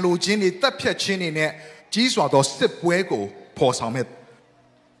ရန်လိုခြင်းတွေတက်ဖြတ်ခြင်းတွေနဲ့ကြီးစွာသောစစ်ပွဲကိုဖော်ဆောင်မဲ့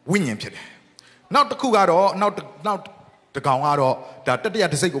ဝိညာဉ်ဖြစ်တယ်နောက်တစ်ခုကတော့နောက်တကောင်ကတော့ဒါတတိယ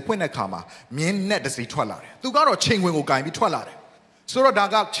တစ်စိတ်ကိုဖွင့်တဲ့အခါမှာမြင်းနဲ့တစ်စီထွက်လာတယ်သူကတော့ချိန်ခွင်ကိုကင်ပြီးထွက်လာတယ်ဆိုတော့ဒါ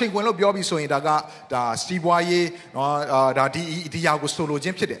ကချိန်ခွင်လို့ပြောပြီးဆိုရင်ဒါကဒါစီးပွားရေးနော်ဒါဒီယာကိုဆိုလိုခြ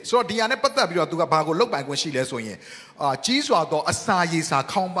င်းဖြစ်တယ်ဆိုတော့ဒီယာနဲ့ပတ်သက်ပြီးတော့သူကဘာကိုလုတ်ပိုင်ခွင့်ရှိလဲဆိုရင်ကြီးစွာသောအစာရေစာ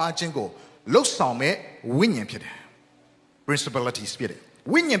ခေါင်းပါခြင်းကိုလှုပ်ဆောင်မဲ့ဝိညာဉ်ဖြစ်တယ် principalities ဖြစ်တယ်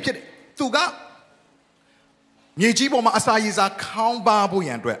ဝိညာဉ်ဖြစ်တယ်သူကမြေကြီးပေါ်မှာအစာရေစာခေါင်းပါဖို့ရ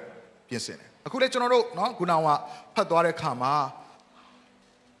န်အတွက်ပြင်ဆင်တယ်အခုလည်းကျွန်တော်တို့နော်ခုနကဖတ်သွားတဲ့အခါမှာ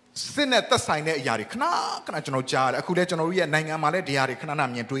စစ်နဲ့သက်ဆိုင်တဲ့အရာတွေခဏကျွန်တော်ကြားရတယ်အခုလည်းကျွန်တော်တို့ရဲ့နိုင်ငံမှာလည်းတရားတွေခဏ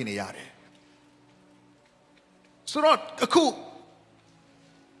မြင်တွေ့နေရတယ်ဆိုတော့အခု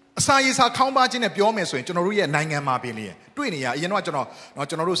အစာရေစာခေါင်းပါခြင်းနဲ့ပြောမယ်ဆိုရင်ကျွန်တော်တို့ရဲ့နိုင်ငံမှာပြင်လေတွေ့နေရအရင်တော့ကျွန်တော်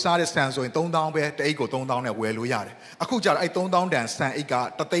တို့စားတဲ့ဆန်ဆိုရင်3000ပဲတအိတ်ကို3000နဲ့ဝယ်လို့ရတယ်အခုကျတော့အဲ့3000တန်ဆန်အိတ်က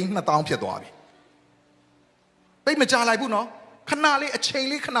1,200,000ဖြစ်သွားပြီတိတ်မကြလိုက်ဘူးနော်ခဏလေးအချိန်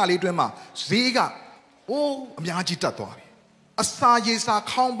လေးခဏလေးအတွင်းမှာဈေးကအိုးအများကြီးတက်သွားပြီအစာရေစာ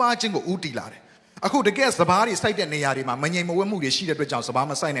ခေါင်းပါခြင်းကိုဥတီလာတယ်အခုတကယ်စပားတွေစိုက်တဲ့နေရာတွေမှာမငြိမ်မဝဲမှုတွေရှိတဲ့အတွက်ကြောင့်စပား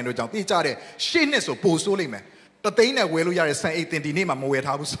မစိုက်နိုင်တဲ့အတွက်ကြောင့်သိကြတဲ့ရှေ့နှစ်ဆိုပိုဆိုးလိမ့်မယ်1,000,000နဲ့ဝယ်လို့ရတဲ့ဆန်အိတ်တင်ဒီနေ့မှမဝယ်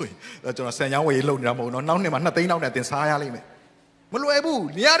ထားဘူးဆိုရင်ကျွန်တော်ဆန်ရောင်းဝယ်ရေးလုပ်နေတာမဟုတ်ဘူးနော်နောက်နှစ်မှာ2,000,000လောက်နဲ့တင်စားရလိမ့်မယ်မလွယ်ဘူး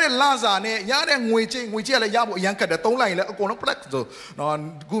ရတဲ့လစာနဲ့ရတဲ့ငွေကြေးကလည်းရဖို့အရန်ခက်တယ်သုံးလိုက်ရင်လည်းအကုန်လုံး black ဆိုနော်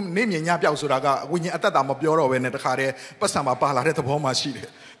ခုနေမြင်ညပြောက်ဆိုတာကဝိညာဉ်အသက်တာမပြောတော့ဘဲနဲ့တခါတည်းပတ်စံမှာပါလာတဲ့သဘောမှရှိတယ်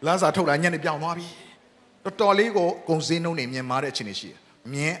လစာထုတ်လာညနေပြောင်းသွားပြီတော်တော်လေးကိုကုန်စည်နှုန်းတွေမြင်မာတဲ့အခြေအနေရှိတယ်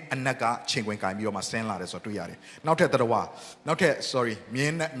မြင်းအနက်ကချိန်ခွင်ကင်ပြီးတော့မှဆင်းလာတယ်ဆိုတော့တွေ့ရတယ်နောက်ထပ်မြ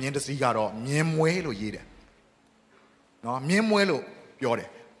င်းတစ်စီးကတော့မြင်းမွဲလို့ရေးတယ်နော်မြင်းမွဲလို့ပြောတယ်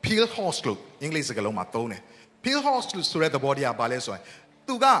pale horse လို့အင်္ဂလိပ်စကားလုံးမှာသုံးတယ် pale horse ဆိုတဲ့သဘောတရားဘာလဲဆိုရင်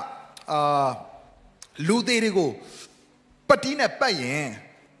သူကလူသေးတွေကိုပတိနဲ့ပတ်ရင်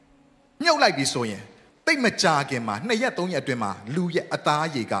မြုပ်လိုက်ပြီဆိုရင်တိတ်မကြခင်မှာ2ရက်3ရက်အတွင်းမှာလူရဲ့အသား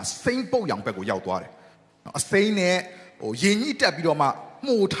ရည်ကစိမ့်ပုတ်ရောင်ဘက်ကိုရောက်သွားတယ်အစိမ့်နဲ့ရင်ညှိတက်ပြီးတော့မှ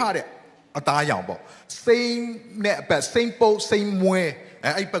မှုထားတဲ့ အသားရောင်ပေါ့ same နဲ့အပတ် same boat same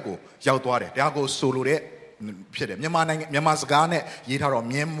မွဲအဲ့ဘက်ကိုရောက်သွားတယ်ဒါကိုဆိုလိုတဲ့ဖြစ်တယ်မြန်မာစကားနဲ့ရေးထားတော့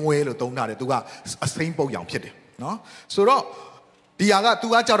မြင်းမွဲလို့သုံးထားတယ်သူကအစိမ်းပုတ်ရောင်ဖြစ်တယ်နော်ဆိုတော့ဒီဟာ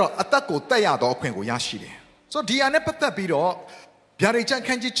ကသူကကြတော့အသက်ကိုတက်ရတော့အခွင့်ကိုရရှိတယ်ဆိုတော့ဒီဟာနဲ့ပတ်သက်ပြီးတော့ဗျာဒိတ်ချန်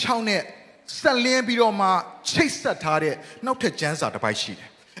ခန်းကြီး6နဲ့ဆက်လင်းပြီးတော့မှချိတ်ဆက်ထားတဲ့နောက်ထပ်ကျမ်းစာတစ်ပိုက်ရှိ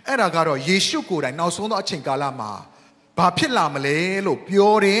တယ်အဲ့ဒါကတော့ယေရှုကိုယ်တိုင်နောက်ဆုံးသောအချိန်ကာလမှာဘာဖြစ်လာ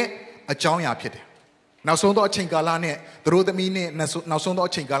မလဲလို့ပြောတဲ့အကြောင်းအရာဖြစ်တယ်နောက်ဆုံးသောအချိန်ကာလနဲ့သူတို့သမီးနဲ့နောက်ဆုံးသောအ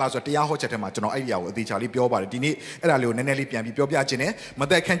ချိန်ကာလဆိုတရားဟောချက်ထဲမှာကျွန်တော်အဲ့ဒီအရာကိုအသေးချာလေးပြောပါတယ်ဒီနေ့အဲ့ဒါလေးကိုနည်းနည်းလေးပြန်ပြီးပြောပြခြင်းနဲ့မ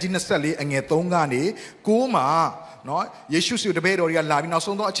ဿဲခန်းကြီး24အငယ်3ကနေ9မှာနော်ယေရှုစီတပည့်တော်တွေကလာပြီးနောက်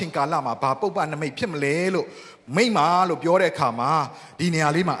ဆုံးသောအချိန်ကာလမှာဘာပုပ္ပနမိတ်ဖြစ်မလဲလို့မိမလို့ပြောတဲ့အခါမှာဒီနေရာ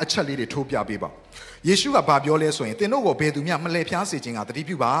လေးမှာအချက်လေးတွေထိုးပြပေးပါယေရှုကဘာပြောလဲဆိုရင်သင်တို့ကိုဘယ်သူမျှမလဲဖျားစေခြင်းကတတိ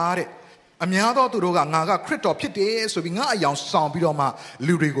ပြုပါတဲ့အများသောသူတို့ကငါကခရစ်တော်ဖြစ်တယ်ဆိုပြီးငါအယောင်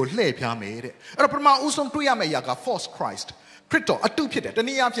ဆောင်ပြီးတော့မှလူတွေကိုလှည့်ဖျားမယ်တဲ့အဲ့တော့ပထမဦးဆုံးတွေ့ရမယ့်အရာက false Christ ခရစ်တော်အတုဖြစ်တယ်တန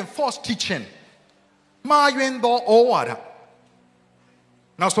ည်းအားဖြင့် false teaching မှားယွင်းသောဩဝါဒ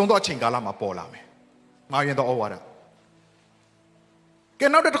နောက်ဆုံးသောအချိန်ကာလမှာပေါ်လာမယ်မှားယွင်းသောဩဝါ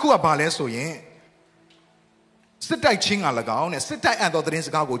ဒကဲနောက်တစ်ခုကဘာလဲဆိုရင်စစ်တိုက်ချင်းက၎င်းနဲ့စစ်တိုက်အပ်သောသတ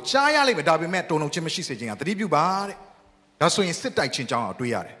င်းစကားကိုကြားရလိမ့်မယ်ဒါပေမဲ့တုံ့လုံးချင်းမရှိစေခြင်းကတတိပြုပါတဲ့ဒါဆိုရင်စစ်တိုက်ချင်းကြောင်း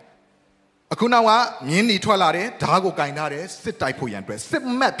အောင်တွေ့ရတယ်အခုနောက်ကမြင်းနီထွက်လာတယ်ဓာတ်ကိုကင်ထားတယ်စစ်တိုက်ဖို့ရန်အတွက်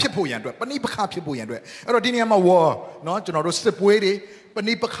စစ်မက်ဖြစ်ဖို့ရန်အတွက်ပဏိပခဖြစ်ဖို့ရန်အတွက်အဲ့တော့ဒီနေရာမှာ war เนาะကျွန်တော်တို့စစ်ပွဲတွေ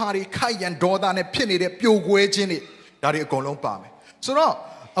ပဏိပခတွေခိုက်ရန်ဒေါသနဲ့ဖြစ်နေတဲ့ပြိုကွဲခြင်းတွေဒါတွေအကုန်လုံးပါမယ်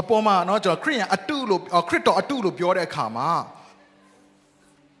ဆိုတော့အပေါ်မှာเนาะကျွန်တော်ခရစ်ယာန်အတုလို့ခရစ်တော်အတုလို့ပြောတဲ့အခါမှာ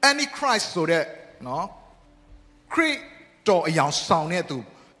Antichrist ဆိုတဲ့เนาะခရစ်တော်အယောင်ဆောင်တဲ့သူ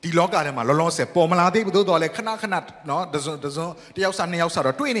ဒီလောကထဲမှာလောလောဆယ်ပေါ်မလာသေးဘူးသို့တော်လည်းခဏเนาะတစုံတယောက်စားနှစ်ယောက်စား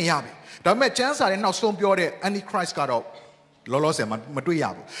တော့တွေ့နေရပြီဒါပေမဲ့ကျမ်းစာရဲ့နောက်ဆုံးပြောတဲ့ Antichrist ကတော့လောလောဆယ်မတွေ့ရ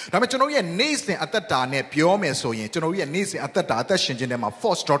ဘူးဒါပေမဲ့ကျွန်တော်ရဲ့နေ့စဉ်အသက်တာနဲ့ပြောမယ်ဆိုရင်ကျွန်တော်ရဲ့နေ့စဉ်အသက်တာအသက်ရှင်ခြင်းထဲမှာ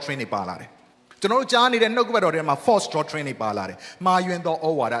false doctrine တွေပါလာတယ်ကျွန်တော်ကြားနေတဲ့နှုတ်ကပတ်တော်ထဲမှာ false doctrine တွေပါလာတယ်မှားယွင်းသော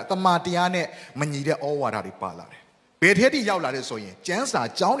ဩဝါဒတမန်တရားနဲ့မညီတဲ့ဩဝါဒတွေပါလာတယ်ဘယ်ထဲထိရောက်လာလဲဆိုရင်ကျမ်းစာ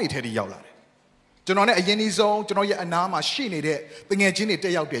ကျောင်းတွေထဲထိရောက်လာတယ်ကျွန်တော်နဲ့အရင်ဒီဆုံးကျွန်တော်ရဲ့အနားမှာရှိနေတဲ့တငယ်ချင်းတွေတ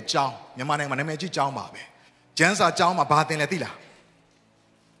က်ရောက်တဲ့ကျောင်းမြန်မာနိုင်ငံမှာနာမည်ကြီးကျောင်းပါပဲကျမ်းစာကျောင်းမှာဘာသင်လဲသိလား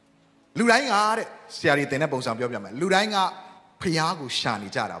လူတိုင်းကတဲ့ဆရာကြီးသင်တဲ့ပုံစံပြောပြမယ်လူတိုင်းကဖျားကိုရှာနေ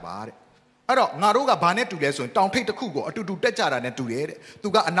ကြတာပါတဲ့အဲ့တော့ငါတို့ကဘာနဲ့တူလဲဆိုရင်တောင်ထိပ်တစ်ခုကိုအတူတူတက်ကြတာနဲ့တူတယ်တဲ့သူ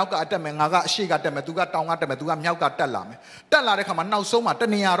ကအနောက်ကအတက်မယ်ငါကအရှေ့ကတက်မယ်သူကတောင်ကတက်မယ်သူကမြောက်ကတက်လာမယ်တက်လာတဲ့ခါမှာနောက်ဆုံးမှာ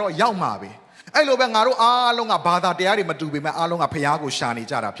တနေရာတော့ရောက်မှာပဲအဲ့လိုပဲငါတို့အားလုံးကဘာသာတရားတွေမတူပေမဲ့အားလုံးကဖျားကိုရှာနေ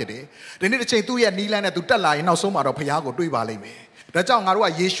ကြတာဖြစ်တယ်ဒီနေ့တစ်ချိန်သူ့ရဲ့နီးလန်းနဲ့သူတက်လာရင်နောက်ဆုံးမှာတော့ဖျားကိုတွေးပါလိမ့်မယ်ဒါကြောင့်ငါတို့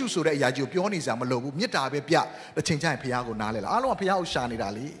ကယေရှုဆိုတဲ့အရာကြီးကိုပြောနေစရာမလိုဘူးမေတ္တာပဲပြတစ်ချိန်ကျရင်ဖျားကိုနားလဲလားအားလုံးကဖျားကိုရှာနေတာ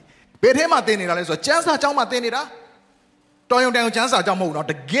လေဘယ်ထဲမှာသင်နေတာလဲဆိုတော့ကျမ်းစာကျောင်းမှာသင်နေတာတော်ရုံတန်ရုံကျမ်းစာကျောင်းမဟုတ်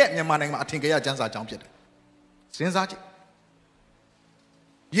ဘူးနော်တကယ်မြန်မာနိုင်ငံမှာအထင်ကြီးကျမ်းစာကျောင်းဖြစ်တယ်စဉ်းစားကြည့်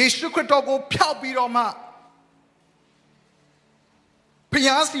ယေရှုခရစ်တော်ကိုဖျောက်ပြီးတော့မှ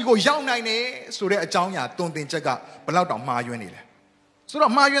ဖျားစီကိုရောက်နိုင်တယ်ဆိုတဲ့အကြောင်းအရာတုံသင်ချက်ကဘယ်လောက်တောင်မှားယွင်းနေလဲ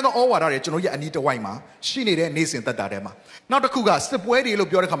ဆိုတော့မှားယွင်းသောဩဝါဒတွေကျွန်တော်ရဲ့အနီးတစ်ဝိုက်မှာရှိနေတဲ့နေ့စဉ်သက်တာထဲမှာနောက်တစ်ခုကစစ်ပွဲ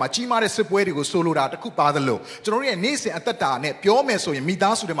တွေလို့ပြောတဲ့အခါမှာကြီးမားတဲ့စစ်ပွဲတွေကိုဆိုလိုတာတစ်ခုပါသလိုကျွန်တော်ရဲ့နေ့စဉ်အသက်တာနဲ့ပြောမယ်ဆို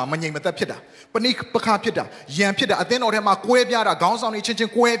ရင်မိသားစုတွေမှာမငြိမ်မသက်ဖြစ်တာပဏိပခဖြစ်တာယံဖြစ်တာအသင်းတော်ထဲမှာကွဲပြားတာခေါင်းဆောင်တွေချင်းချင်း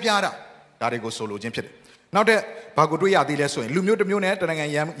ကွဲပြားတာဒါတွေကိုဆိုလိုခြင်းဖြစ်တယ်နောက်တဲ့ဘာကိုတွေ့ရသေးလဲဆိုရင်လူမျိုးတစ်မျိုးနဲ့တနိုင်ငံ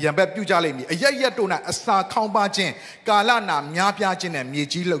ရံဘက်ပြုကြလိမ့်မည်အရက်ရက်တို့၌အစာခေါင်းပါခြင်းကာလနာများပြားခြင်းနဲ့မြေ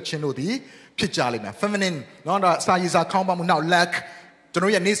ကြီးလှုပ်ခြင်းတို့သည်ဖြစ်ကြလိမ့်မယ် feminine နော်ဒါစာရေးစာခေါင်းပါမှုနောက် lack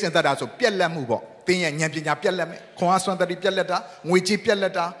ကျွန်တော်ရဲ့နေ့စဉ်သက်တာဆိုပြက်လက်မှုပေါ့သင်ရဲ့ဉာဏ်ပညာပြက်လက်မယ်ခွန်အားစွမ်းတတိပြက်လက်တာငွေကြေးပြက်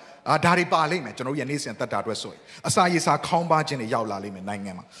လက်တာဒါတွေပါလိမ့်မယ်ကျွန်တော်ရဲ့နေ့စဉ်သက်တာအတွက်ဆိုရင်အစာရေးစာခေါင်းပါခြင်းတွေရောက်လာလိမ့်မယ်နိုင်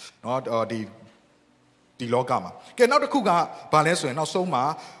ငံမှာနော်ဒီလောကမှာကဲနောက်တစ်ခုကဘာလဲဆိုရင်နောက်ဆုံး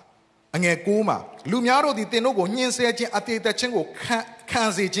မှာအငယ်9မှာလူများတို့သည်သင်တို့ကိုညှင်းဆဲခြင်းအသေးသက်ခြင်း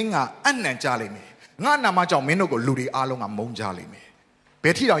ကိုခံစေခြင်းကအနံ့ကြလိမ့်မယ်ငါနာမကြောင့်မင်းတို့ကိုလူတွေအားလုံးကမုန်းကြလိမ့်မယ်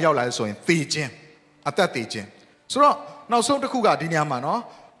ဘယ်ထိတောင်ရောက်လာလဲဆိုရင်သေခြင်းအသက်သေခြင်းဆိုတော့နောက်ဆုံးတစ်ခုကဒီနေရာမှာနော်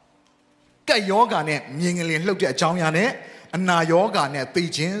ကက်ယောဂါနဲ့မြင်ငလင်လှုပ်တဲ့အကြောင်းအရာနဲ့အနာယောဂါနဲ့သေ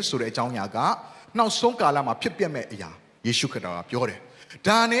ခြင်းဆိုတဲ့အကြောင်းအရာကနောက်ဆုံးကာလမှာဖြစ်ပျက်မဲ့အရာယေရှုခရစ်တော်ကပြော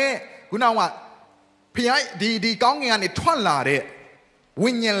တယ်ဒါနဲ့ခုနကဖျားဒီကောင်းကင်ကနေထွက်လာ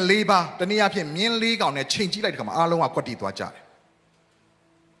တဲ့ဝိညာဉ်၄ပါးတနည်းအားဖြင့်မြင်း၄ကောင်နဲ့ချိန်ကြည့်လိုက်တဲ့ခါမှာအားလုံးကကွက်တီသွားကြတယ်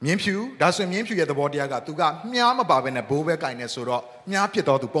မြင်းဖြူဒါဆိုရင်မြင်းဖြူရဲ့သဘောတရားကသူကမြားမပါဘဲနဲ့ဘိုးပဲကင်နေ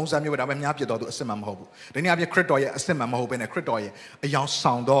ဆိုတော့မြားဖြစ်တော်သူပုံစံမျိုးပဲဒါပေမဲ့မြားဖြစ်တော်သူအစစ်မှန်မဟုတ်ဘူးဒီနေ့အပြင်ခရစ်တော်ရဲ့အစစ်မှန်မဟုတ်ဘဲနဲ့ခရစ်တော်ရဲ့အယောင်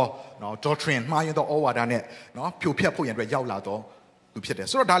ဆောင်သောနော် doctrine မှားယွင်းသောဩဝါဒနဲ့နော်ဖြိုဖျက်ဖို့ရန်အတွက်ရောက်လာတော့သူဖြစ်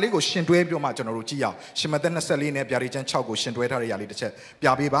တယ်ဆိုတော့ဒါလေးကိုရှင်တွဲပြီးတော့မှကျွန်တော်တို့ကြည့်အောင်ရှင်မသက်24နဲ့ဗျာဒိတ်ကျမ်း6ကိုရှင်တွဲထားတဲ့ຢာလေးတစ်ချက်ပြ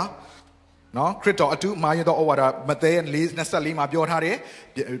ပေးပါ နော်ခရစ်တော်အတူမာရသောဩဝါဒမဿဲ24မှာပြောထား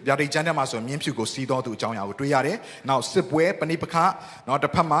တယ်ဗျာဒိတ်ကျမ်းထဲမှာဆိုမြင်းဖြူကိုစီးတော်သူအကြောင်းအရာကိုတွေ့ရတယ်နောက်စစ်ပွဲပဏိပခနော်တ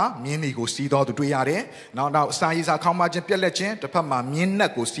စ်ဖက်မှာမြင်းဒီကိုစီးတော်သူတွေ့ရတယ်နောက်အစာရည်စာခေါင်းမခြင်းပြက်လက်ခြင်းတစ်ဖက်မှာမြင်း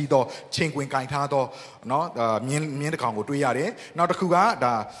နက်ကိုစီးတော်ချိန်ခွင်ကင်ထားသောနော်မြင်းတစ်ကောင်ကိုတွေ့ရတယ်နောက်တစ်ခုက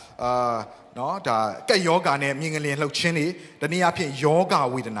ဒါနော်ဒါကက်ယောဂါနဲ့မြင်ငလျင်လှုပ်ခြင်းတွေတနည်းအားဖြင့်ယောဂ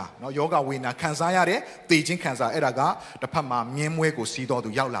ဝေဒနာနော်ယောဂဝေဒနာခံစားရတယ်သေခြင်းခံစားအဲ့ဒါကတစ်ဖက်မှာမြင်းမွဲကိုစီးတော်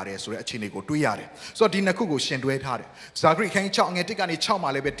သူရောက်လာတယ်ဆိုတဲ့အခြေအနေကိုတွေးရတယ်ဆိုတော့ဒီနှစ်ခုကိုရှင်တွဲထားတယ်ဇာဂရိခန်း6ငယ်1ကနေ6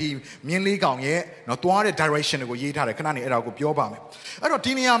မှာလည်းပဲဒီမြင်းလေးကောင်ရဲ့နော်သွားတဲ့ direction ကိုရေးထားတယ်ခဏနေအဲ့ဒါကိုပြောပါမယ်အဲ့တော့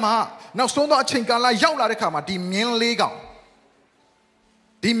ဒီနေရာမှာနောက်ဆုံးသောအချိန်ကာလရောက်လာတဲ့ခါမှာဒီမြင်းလေးကောင်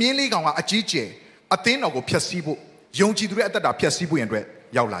ကအကြီးကျယ်အသင်းတော်ကိုဖျက်ဆီးဖို့ယုံကြည်သူရဲ့အသက်တာဖျက်ဆီးဖို့ရန်အတွက်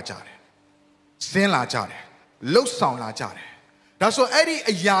ရောက်လာကြတယ်ဆင်းလာကြတယ်လှုပ်ဆောင်လာကြတယ်ဒါဆိုအဲ့ဒီ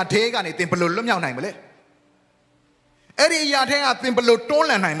အရာထဲကနေသင်ဘယ်လိုလွတ်မြောက်နိုင်မလဲအဲ့ဒီအရာထဲကသင်ဘယ်လိုတွန်း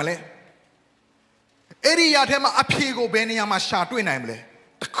လှန်နိုင်မလဲအဲ့ဒီအရာထဲမှာအဖြေကိုဘယ်နေရာမှာရှာတွေ့နိုင်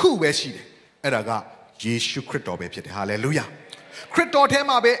မလဲတစ်ခုပဲရှိတယ်အဲ့ဒါကယေရှုခရစ်တော်ပဲဖြစ်တယ်ဟာလေလုယာခရစ်တော်ထဲ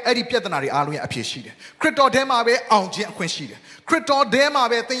မှာပဲအဲ့ဒီပြဿနာတွေအားလုံးရဲ့အဖြေရှိတယ်ခရစ်တော်ထဲမှာပဲအောင်ခြင်းအခွင့်ရှိတယ်ခရစ်တော်ထဲမှာ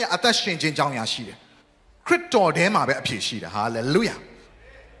ပဲသင်ရဲ့အသက်ရှင်ခြင်းကြောင်းရာရှိတယ်ခရစ်တော်ထဲမှာပဲအဖြေရှိ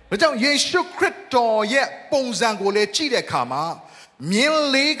တယ်ဟာလေလုယာဒါကြောင့်ယေရှုခရစ်တော်ရဲ့ပုံစံကိုလည်းကြည့်တဲ့အခါမှာမြ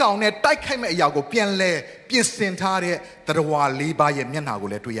င်းလေးကောင်နဲ့တိုက်ခိုက်မဲ့အရာကိုပြန်လဲပြင်ဆင်ထားတဲ့တရား၄ပါးရဲ့မျက်နှာ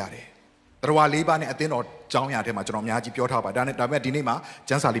ကိုလည်းတွေ့ရတယ်။တရား၄ပါးနဲ့အသင်းတော်ကျောင်းရာထဲမှာကျွန်တော်အများကြီးပြောထားပါဒါပေမဲ့ဒီနေ့မှာ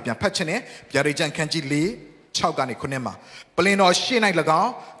ကျမ်းစာလေးပြန်ဖတ်ခြင်းနဲ့ဗျာဒိတ်ကျမ်းခန်းကြီး6ကနေ9မှာပလင်တော်ရှေ့၌၎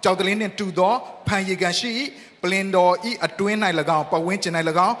င်းကြောက်တလင်းနှင့်တူသောဖန်ရည်ကန်ရှိပလင်တော်ဤအတွင်း၌၎င်းပဝင်းကျင်၌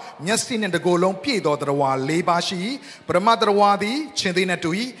၎င်းမျက်စိနှင့်တကိုယ်လုံးပြည့်သောတရား၄ပါးရှိပရမတရားသည်ရှင်သေးနှင့်တူ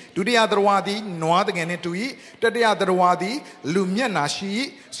၏ဒုတိယတရားသည်နွားတငယ်နှင့်တူ၏တတိယတရားသည်လူမျက်နှာ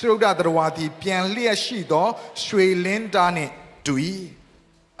ရှိစရုဒ္ဓတရားသည်ပြန်လျက်ရှိသောရွှေလင်းသားနှင့်တူ၏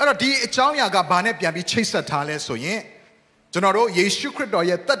အဲ့တော့ဒီအကြောင်းအရာကဘာနဲ့ပြန်ပြီးချိတ်ဆက်ထားလဲဆိုရင်ကျွန်တော်တို့ယေရှုခ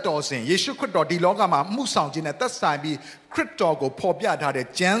ရစ်တော်ရဲ့သက်တော်စဉ်ယေရှုခရစ်တော်ဒီလောကမှာမှုဆောင်ခြင်းနဲ့သက်ဆိုင်ပြီးခရစ်တော်ကိုဖော်ပြထား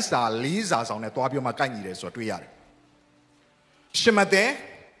တဲ့ကျမ်းစာ၄စာဆောင်နဲ့တွားပြောမှကိုက်ညီတယ်ဆိုတော့တွေ့ရတယ်။ရှင်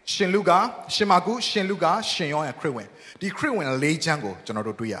မဿဲရှင်လုကာရှင်မာကုရှင်လုကာရှင်ယောဟန်ခရစ်ဝင်ဒီခရစ်ဝင်၄ကျမ်းကို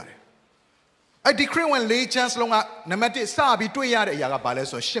ကျွန်တော်တို့တွေ့ရတယ်။အဲ့ဒီခရစ်ဝင်၄ကျမ်းစလုံးကနံပါတ်1စပြီးတွေ့ရတဲ့အရာ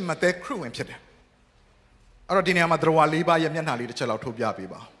ကဘာလဲဆိုတော့ရှင်မဿဲခရစ်ဝင်ဖြစ်တယ်။အဲ့တော့ဒီနေရာမှာတရား၄ပါးရဲ့မျက်နှာလေးတစ်ချက်လောက်ထုတ်ပြပေး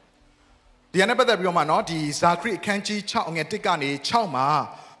ပါဒီကနေ့ပတ်သက်ပြီးတော့မှနော်ဒီဇာခရိအခန်းကြီး6ငယ်1ကနေ6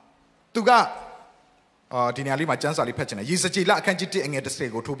မှာသူကဒီနေရာလေးမှာကျမ်းစာလေးဖတ်ချင်တယ်ယေဇကျေလအခန်းကြီး1အငယ်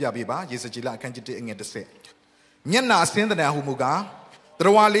10ကိုထိုးပြပေးပါယေဇကျေလအခန်းကြီး1အငယ်10မျက်နှာအစင်းတဏ္ဍာဟူမူကား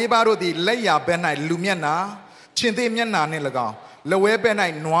တရား၄ပါးတို့သည်လက်ရာဘက်၌လူမျက်နှာရှင်သေးမျက်နှာနှင့်၎င်းလက်ဝဲဘက်၌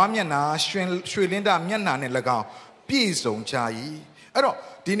နွားမျက်နှာရွှေလင်းတမျက်နှာနှင့်၎င်းပြည့်စုံကြ၏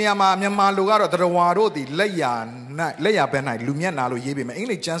အဲ့တော့ဒီနေရာမှာမြန်မာလိုကတော့တရားတို့သည်လက်ရာဘက်၌လူမျက်နှာလို့ရေးပေးမယ်အင်္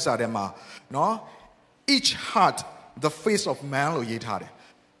ဂလိပ်ကျမ်းစာထဲမှာနော် each heart the face of man လို့ရေးထား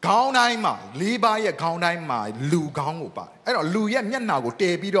တယ်ခေါင်းတိုင်းမှာ၄ပါးရဲ့ခေါင်းတိုင်းမှာလူခေါင်းကိုပါတယ်အဲ့တော့လူရဲ့မျက်နှာကို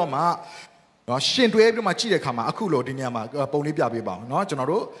တည်ပြီးတော့မှနော်ရှင်တွဲပြီးမှကြည့်တဲ့အခါမှာအခုလိုဒီနေရာမှာပုံလေးပြပေးပါအောင်နော်ကျွန်တော်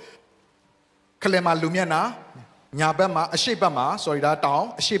တို့ခလဲမှာလူမျက်နှာညာဘက်မှာအရှိတ်ဘက်မှာ sorry ဒါ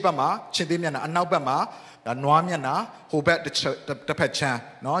တောင်အရှိတ်ဘက်မှာရှင်သေးမျက်နှာအနောက်ဘက်မှာဒါနွားမျက်နှာဟိုဘက်တစ်ဖက်ချ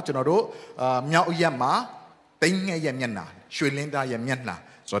မ်းเนาะကျွန်တော်တို့မြောက်ရက်မှာတိမ်ငှက်ရဲ့မျက်နှာရွှေလင်းသားရဲ့မျက်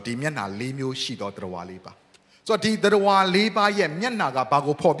နှာဆိုတော့ဒီမျက်နှာ၄မျိုးရှိတော့တရားလေးပါဆိုတော့ဒီတရား၄ပါးရဲ့မျက်နှာ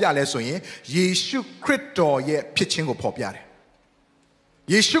ကဘာကိုဖော်ပြလဲဆိုရင်ယေရှုခရစ်တော်ရဲ့ဖြစ်ခြင်းကိုဖော်ပြ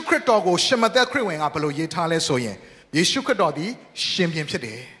တယ်ယေရှုခရစ်တော်ကိုရှမသက်ခရစ်ဝင်ကဘယ်လိုရေးထားလဲဆိုရင်ယေရှုခရစ်တော်သည်ရှင်ပြန်ဖြစ်တ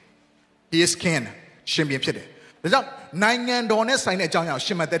ယ် He is king ရှင်ပြန်ဖြစ်တယ်ဒါကြောင့်နိုင်ငံတော်နဲ့ဆိုင်တဲ့အကြောင်း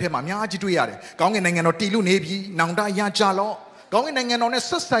အရာရှင်မသက်ထဲမှာအများကြီးတွေ့ရတယ်။ကောင်းကင်နိုင်ငံတော်တည်လို့နေပြီ။နောင်တရကြလော့။ကောင်းကင်နိုင်ငံတော်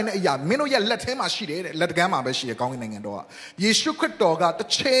နဲ့ဆက်ဆိုင်တဲ့အရာမင်းတို့ရဲ့လက်ထဲမှာရှိတယ်တဲ့လက်တကမ်းမှာပဲရှိတယ်ကောင်းကင်နိုင်ငံတော်ကယေရှုခရစ်တော်ကတစ်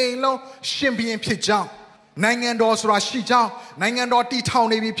ချိန်လုံးရှင်ဘုရင်ဖြစ်ကြောင်းနိုင်ငံတော်ဆိုတာရှိကြောင်းနိုင်ငံတော်တည်ထောင်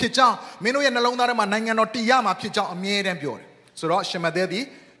နေပြီဖြစ်ကြောင်းမင်းတို့ရဲ့နှလုံးသားထဲမှာနိုင်ငံတော်တည်ရမှာဖြစ်ကြောင်းအမြဲတမ်းပြောတယ်။ဆိုတော့ရှင်မသက်သည်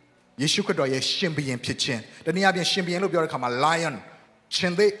ယေရှုခရစ်တော်ရဲ့ရှင်ဘုရင်ဖြစ်ခြင်းတနည်းအားဖြင့်ရှင်ဘုရင်လို့ပြောတဲ့အခါမှာ lion ရှ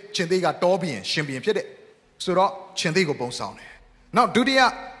င်သေးကတောဘုရင်ရှင်ဘုရင်ဖြစ်တဲ့ဆိုတော့ရှင်သေးကိုပုံဆောင်တယ်။နောက်ဒုတိယ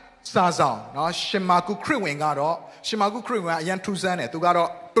စာဆောင်နော်ရှင်မာကုခရစ်ဝင်ကတော့ရှင်မာကုခရစ်ဝင်ကအရန်ထူးဆန်းတယ်။သူ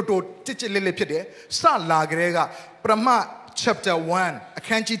ကတော့တိုးတစ်လစ်ဖြစ်တယ်။စလာကလေးကပရမ chapter 1အခ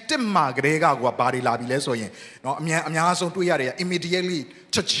န်းကြီး1မှာကလေးကဘာတွေလာပြီလဲဆိုရင်နော်အများဆုံးတွေ့ရတယ် immediately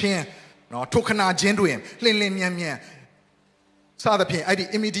ချက်ချင်းနော်ထိုခဏချင်းတွင်လင်းမြန်စသဖြင့်အဲ့ဒီ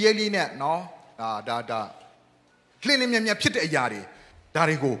immediately နဲ့နော်ဒါလင်းမြန်ဖြစ်တဲ့အရာတွေဒါ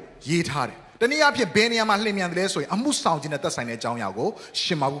တွေကိုရေးထားတယ်တနည်းအားဖြင့်ဘယ်နေရာမှာလှည့်မြန်တယ်လဲဆိုရင်အမှုဆောင်ခြင်းနဲ့သက်ဆိုင်တဲ့အကြောင်းအရာကို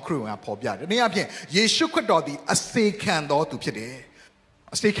ရှင်မာကုခရစ်ဝင်ကဖော်ပြတယ်တနည်းအားဖြင့်ယေရှုခရစ်တော်သည်အစေခံတော်သူဖြစ်တယ်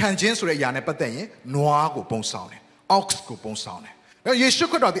အစေခံခြင်းဆိုတဲ့အရာနဲ့ပတ်သက်ရင်နွားကိုပုံဆောင်တယ် ox ကိုပုံဆောင်တယ် ယေ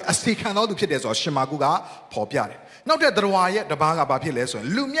ရှုခရစ်တော်သည်အစီခံတော်သူဖြစ်တယ်ဆိုတော့ရှင်မာကုကဖော်ပြတယ်နောက်တဲ့တရားရဲ့တပါးကဘာဖြစ်လဲဆို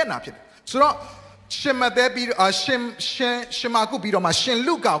ရင်လူမျက်နှာဖြစ်တယ်ဆိုတော့ရှင်မသက်ပြီးရှင်မာကုပြီးတော့မှရှင်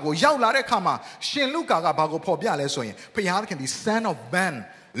လုကာကိုရောက်လာတဲ့အခါမှာရှင်လုကာကဘာကိုဖော်ပြလဲဆိုရင်ဖခင်သခင်ဒီ son of man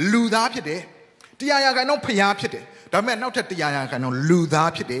လူသားဖြစ်တယ်တရားရာခိုင်နှုန်းဖခင်ဖြစ်တယ်ဒါပေမဲ့နောက်ထပ်တရားရာခိုင်နှုန်းလူ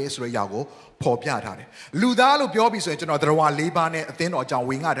သားဖြစ်တယ်ဆိုတဲ့အရာကိုဖော်ပြထားတယ်လူသားလို့ပြောပြီးဆိုရင်ကျွန်တော်တရား၄ပါးနဲ့အသင်းတော်အကြောင်း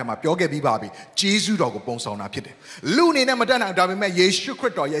ဝင်ငါထဲမှာပြောခဲ့ပြီးပါပြီဂျေဇုတော်ကိုပုံဆောင်တာဖြစ်တယ်လူအနေနဲ့မတတ်နိုင်ဒါပေမဲ့ယေရှုခရ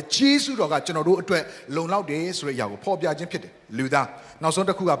စ်တော်ရဲ့ဂျေဇုတော်ကကျွန်တော်တို့အတွက်လုံလောက်တယ်ဆိုတဲ့အရာကိုဖော်ပြခြင်းဖြစ်တယ်လူသားနောက်ဆုံး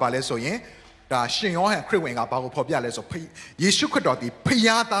တစ်ခုကဘာလဲဆိုရင်ဒါရှင်ယောဟန်ခရစ်ဝင်ကဘာကိုဖော်ပြလဲဆိုယေရှုခရစ်တော်ဒီဖ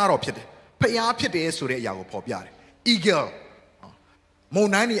ခင်သားတော်ဖြစ်တယ်ဖခင်ဖြစ်တယ်ဆိုတဲ့အရာကိုဖော်ပြတယ် eagle မုန်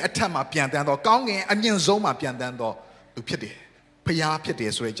တိုင်းဒီအထက်မှာပြန်တန်းတော့ကောင်းကင်အမြင့်ဆုံးမှာပြန်တန်းတော့သူဖြစ်တယ်ဖျားဖြစ်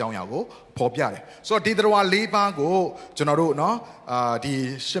တယ်ဆိုတဲ့အကြောင်းအရာကိုဖော်ပြတယ်ဆိုတော့ဒီတရား၄ပါးကို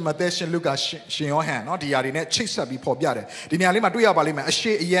ကျွန်တော်တို့နော်ဒီရှင်မသက်ရှင်လုကာရှင်ယောဟန်နော်ဒီຢာတွေနဲ့ချိတ်ဆက်ပြီးဖော်ပြတယ်ဒီနေရာလေးမှာတွေ့ရပါလိမ့်မယ်အ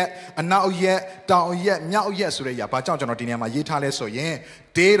ရှိအရက်အနောက်အရက်တောင်အရက်မြောက်အရက်ဆိုတဲ့ຢာဘာကြောင့်ကျွန်တော်ဒီနေရာမှာရေးထားလဲဆို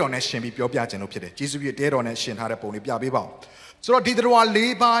ရင်တေးတော်နဲ့ရှင်ပြီးပြောပြခြင်းလို့ဖြစ်တယ်ဂျေဇုရဲ့တေးတော်နဲ့ရှင်ထားတဲ့ပုံလေးပြပေးပါဦးဆိုတော့ဒီတ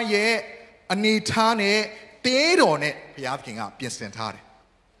ရား၄ပါးရဲ့အနေထားနဲ့တေးတော်နဲ့ဘုရားသခင်ကပြင်ဆင်ထားတယ်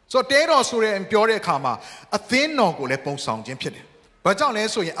ဆိုတော့တေးတော်ဆိုတဲ့ပြောတဲ့အခါမှာအသင်းတော်ကိုလည်းပုံဆောင်ခြင်းဖြစ်တယ်ဘာကြောင့်လဲ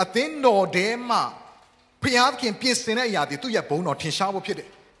ဆိုရင်အသင်းတော်ထဲမှာဘုရားသခင်ပြင်ဆင်တဲ့အရာတွေသူ့ရဲ့ဘုန်းတော်ထင်ရှားဖို့ဖြစ်တယ်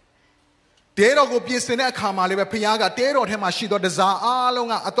တဲတော်ကိုပြင်ဆင်တဲ့အခါမှာလည်းပဲဘုရားကတဲတော်ထဲမှာရှိသောတစား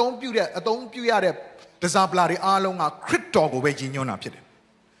အားလုံးကအသုံးပြုရတဲ့တစားပလာတွေအားလုံးကခရစ်တော်ကိုပဲယဉ်ညွှန်းတာဖြစ်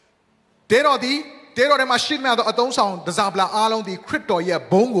တယ်တဲတော်ထဲမှာရှိမှသောအသုံးဆောင်တစားပလာအားလုံးဒီခရစ်တော်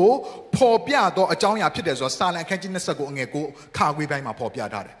ရဲ့ဘုန်းကိုပေါ်ပြသောအကြောင်းအရာဖြစ်တယ်ဆိုတော့စာလံအခန်းကြီး29အငယ်9ခါခွေးပိုင်း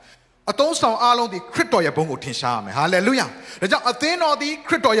မှာပေါ်ပြထားတယ်အသုံးဆောင်အားလုံးဒီခရစ်တော်ရဲ့ဘုန်းကိုထင်ရှားရမယ်ဟာလေလုယာဒါကြောင့်အသင်းတော်ဒီ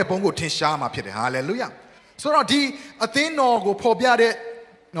ခရစ်တော်ရဲ့ဘုန်းကိုထင်ရှားမှာဖြစ်တယ်ဟာလေလုယာဆိုတော့ဒီအသင်းတော်ကိုဖော်ပြတဲ့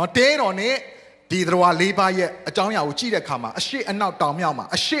နော်တဲတော်နဲ့ဒီတရား၄ပါးရဲ့အကြောင်းအရာကိုကြည့်တဲ့အခါမှာအရှိအနောက်တောင်မြောက်မှာ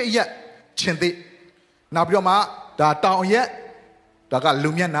အရှိအရက်ရှင်သိနောက်ပြီးတော့မှဒါတောင်ရက်ဒါက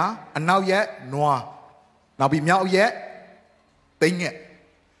လူမျက်နှာအနောက်ရက်နွားနောက်ပြီးမြောက်ရက်သိငှက်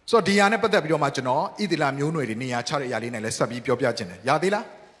ဆိုတော့ဒီဟာနဲ့ပတ်သက်ပြီးတော့မှကျွန်တော်ဣသလမျိုးနွယ်တွေနေရာချတဲ့အရာလေးနဲ့လည်းဆက်ပြီးပြောပြခြင်းတယ်ရသေးလား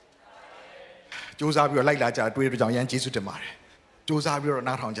စူးစမ်းပြီးတော့လိုက်လာကြတွေ့တဲ့ကြောင့်ရန်ကျေးဇူးတင်ပါတယ်စူးစ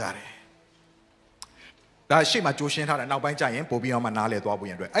မ်းပြီးတော့နားထောင်ကြတယ်ဒါရှေ့မှာကြိုးရှင်းထားတယ်နောက်ပိုင်းကျရင်ပို့ပြီးတော့မှနား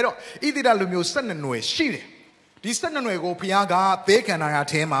လည်သွားဖို့ရန်အတွက်အဲ့တော့ဣသရေလလူမျိုး12နွယ်ရှိတယ်ဒီ12နွယ်ကိုဘုရားကသေခန္ဓာရာ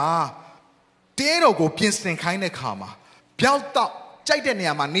ထဲမှာတဲတော်ကိုပြင်ဆင်ခိုင်းတဲ့ခါမှာဘျောက်တော့ကြိုက်တဲ့နေ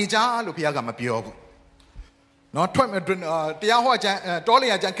ရာမှာနေကြလို့ဘုရားကမပြောဘူးနော်တရားဟောကျမ်းတော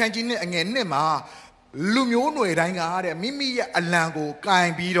လျာကျမ်းခန်းကြီးနဲ့အငယ်နှစ်မှာလူမျိုးနွယ်တိုင်းကတဲ့မိမိရဲ့အလံကို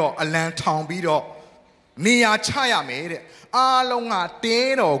ကင်ပြီးတော့အလံထောင်ပြီးတော့နေရာချရမယ်တဲ့အားလုံးက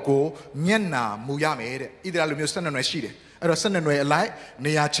တဲတော်ကိုမျက်နာမူရမယ်တဲ့ဣသရေလလူမျိုး12နွယ်ရှိတယ်အဲ့တော့12နွယ်အလိုက်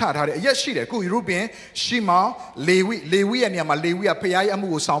နေရာချထားတယ်အရက်ရှိတယ်ခုရုပင်ရှီမောင်လေဝိရဲ့နေရာမှာလေဝိကဖခင်ရဲ့အ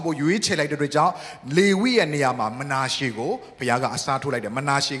မှုကိုဆောင်ဖို့ရွေးချယ်လိုက်တဲ့အတွက်ကြောင့်လေဝိရဲ့နေရာမှာမနာရှေကိုဘုရားကအစားထိုးလိုက်တယ်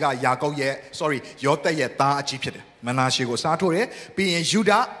မနာရှေကယာကုပ်ရဲ့ယောသက်ရဲ့သားအကြီးဖြစ်တယ်မနာရှေကိုစားထိုးတယ်ပြီးရင်ယူ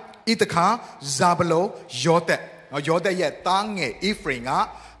ဒဣသခါဇာဗလုန်ယောသက်နော်ယောသက်ရဲ့သားငယ်အေဖရိမ်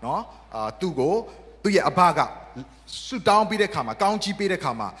ကနော်သူ့ရဲ့အဘကဆူတောင်းပြီးတဲ့ခါမှာကောင်းကြီးပေးတဲ့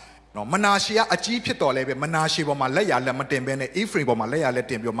ခါမှာနော်မနာရှေကအကြီးဖြစ်တော်လဲပဲမနာရှေပေါ်မှာလက်ရလက်မတင်ဘဲနဲ့အေဖရိမ်ပေါ်မှာလက်ရ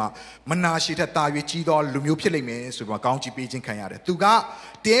လက်တင်ပြီးတော့မှမနာရှေထက်တာ၍ကြီးသောလူမျိုးဖြစ်လိမ့်မယ်ဆိုပြီးကောင်းကြီးပေးခြင်းခံရတယ်သူက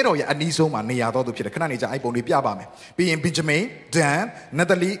တဲတော်ရဲ့အနီးဆုံးမှာနေရာတော်သူဖြစ်တယ်ခဏနေကြအဲ့ပုံလေးပြပါမယ်ပြီးရင်ဘင်ဂျမိန်ဒန်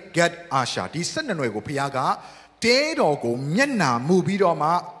နသလီဂက်အာရှာဒီ12နွယ်ကိုဖခင်ကတဲတော်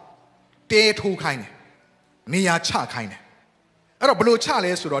ကိုမျက်နာမူပြီးတော့မှတဲထိုးခိုင်းတယ်နေရာချခိုင်းတယ်အဲ့တော့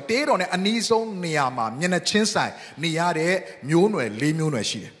ဘလို့ချလဲဆိုတော့တဲတော်နဲ့အနီးဆုံးနေရာမှာမျက်နှာချင်းဆိုင်နေရတဲ့မျိုးနွယ်၄မျိုးနွယ်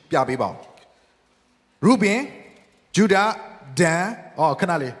ရှိတယ်ပြပေးပါဦးရူဘင်ဂျူဒာဒန်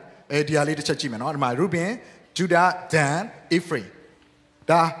ခဏလေးဒီဟာလေးတစ်ချက်ကြည့်မယ်နော်ဒီမှာရူဘင်ဂျူဒာဒန်အေဖရိမ်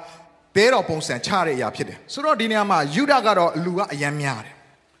ဒါတဲတော်ပုံစံချတဲ့အရာဖြစ်တယ်ဆိုတော့ဒီနေရာမှာယူဒကတော့လူကအယမ်းများ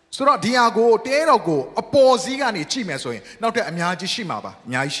တယ်ဆိုတော့ဒီဟာကိုတဲတော်ကိုအပေါ်စီးကနေကြည့်မယ်ဆိုရင်နောက်ထပ်အများကြီးရှိမှာပါ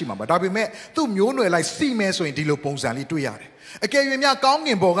အများကြီးရှိမှာပါဒါပေမဲ့သူ့မျိုးနွယ်လိုက်စီမယ်ဆိုရင်ဒီလိုပုံစံလေးတွေ့ရတယ်အကယ်၍များကောင်း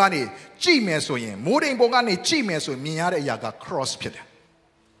ကင်ဘော်ကနေကြည့်မယ်ဆိုရင်မိုးတိမ်ဘော်ကနေကြည့်မယ်ဆိုရင်မြင်ရတဲ့အရာက cross ဖြစ်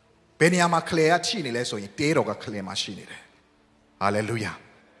တယ်ဘယ်နေရာမှာခလေကချိနေလဲဆိုရင်တဲတော်ကခလေမှာရှိနေ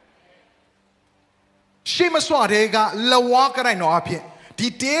တယ်ဟာလေလုယာရှေးမစွာတဲ့ကလဝါကရိုင်တော်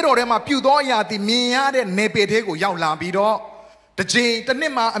အဖြစ်ဒီတဲတော်ထဲမှာပြုသောအရာဒီမြင်ရတဲ့နေပေသေးကိုရောက်လာပြီးတော့တစ်ချိန်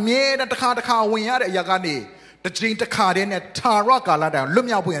တစ်နှစ်မှာအမြဲတမ်းတစ်ခါဝင်ရတဲ့အရာကနေတစ်ချိန်တစ်ခါတည်းနဲ့ထာဝရကာလတိုင်လွတ်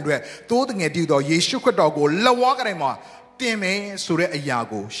မြောက်ဖို့ရန်အတွက်သိုးတငယ်တည်တော်ယေရှုခရစ်တော်ကိုလဝါကရိုင်မှာတင်မယ်ဆိုတဲ့အရာ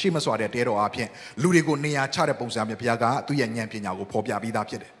ကိုရှေ့မစွာတဲ့တဲတော်အဖြစ်လူတွေကိုနေရာချတဲ့ပုံစံမျိုးဘုရားကသူ့ရဲ့ဉာဏ်ပညာကိုဖော်ပြပြီး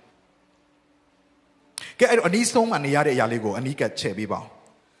သားဖြစ်တယ်ကဲအဲ့တော့အနီးဆုံးမှာနေရတဲ့အရာလေးကိုအနီးကပ်ချဲ့ပေးပါအောင်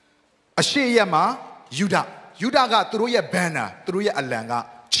အရှိရက်မှာယူ Yudaga Turuya Banner, Turuya Alanga,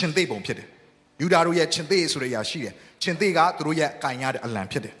 Chinde Bompede. Yudaruya Chinde Surya Shia, Chindega, Turuya Kayad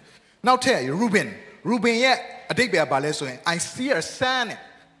Alampede. Now tell you, Ruben yet, a day by Baleso, I see a son,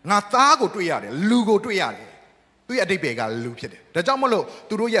 Natago to Yare, Lugo to Yare. Do ya debega lupide. The Jamolo,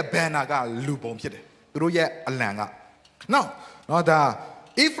 Turuya Banaga Lubompide. Turuya Alanga. Now, not the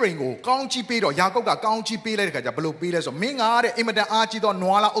Ifringo, County Peter, Yakoga, County Peter, Blue Peters, or Minga, Imita Archido,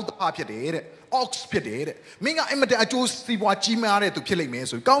 Noala, Otapide, Oxpede, Minga Imita Ajus, Siwa Chimare to killing me,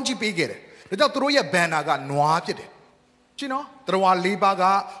 so County Pigere. The Turuya Banaga Noapide. Chino, Trawa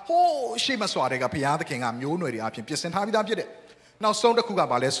Libaga, oh, Shimaswarega, Piata King, I'm Yunori, Pias and Havidapide. Now, so the Kuga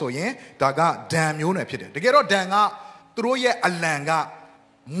Baleso, ye, Daga, damn Unipide. The Gero Danga, Turuya Alanga,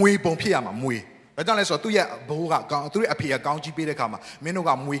 Mui Pompiama, Mui. But don't let so 2 years, Boga, 3 appear, County Peter Kama,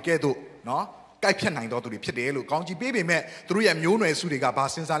 Menoga Muikedo, no? Kaipian to the Pidelu, County Baby met 3 Mune Sudiga,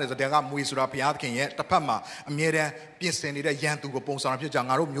 Basin Salas, the Dega Muisura Piatkin, yet, Tapama, Amira, Piasen, the Yan to go Ponsa,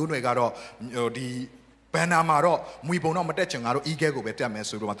 Jangaro, Munegaro, the Panamaro, Muibono Matachangaro, Igego, Betame,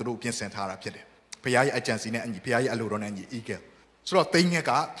 Suru, Piasen Hara Pide. Pia agency and Pia Aluron and Ige. So, thing a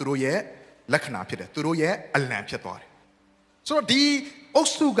car, Turuye, Lakana Pide, Turuye, a lamp yator. So, the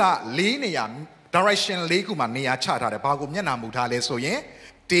Osuga, Linear. Direction Leguma Nia Chata, the Bago Miana Mutale, so ye,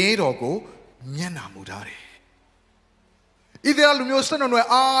 Dedogo, Miana Mutare. Either Lumosan or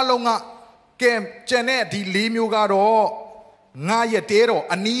Alonga came Janet, the Limugaro, Naya Dero,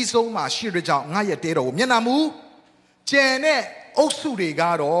 Anisoma, Shirija, Naya Dero, Mianamu, Janet,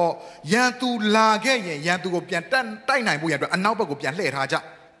 Osurigaro, Yantu Lage, Yantu go Piantan, Taina, and now go Pian late Haja.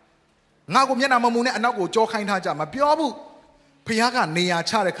 Nago Miana Mamuna, and now go Jokain Haja, my Piobu, Piaga Nia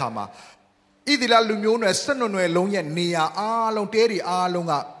Charakama. Idila Lumuna, Sanone, Lonia, Nia, Along Terry,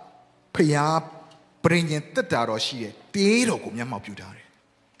 Alonga, Pia, bringing the Daroshi, Dero, Yama Putare.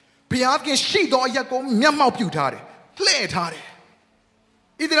 Piakin, she do Yako, Yama Putare, play it hard.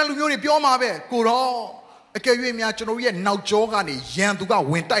 Idila Lumuni, Piomabe, Kuro, a Kavimia, now Jogani, Yantuga,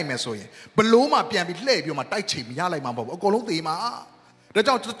 when time Mesoye. Beloma Pian, Lay, you might take Yala Mambo, Colomtima.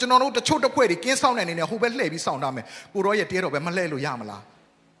 The General, the Chota Query, can't sound any who will lay sound on me, Kuroya Tero, Malelo Yamala.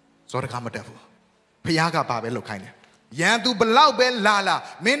 So the Kama devil. Piaga Babelo kind. Yandu Belau Ben Lala,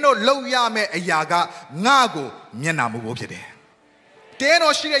 Meno Loyame Ayaga, Nago, Mianamu Wopide.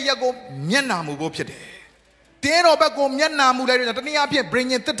 Teno Shia Yago, Mianamu Wopide. Teno Bago Mianamu, the Niapia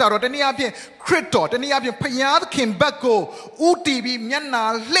bringing the Taro, the Niapia, Crito, the Niapia Payad, Kimbako, Utibi,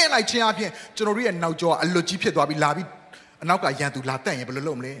 Miana, Lena Champion, Genoria, Naujo, a Logipia, Dobi Labi, Nauka Yandu Latin,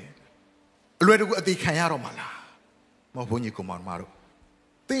 Belomle. Redu at the Kayaro Mala. Mobunico Marmaro.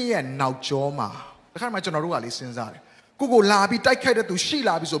 Now Joma. The kind of general listens are. Google Labi, Taika to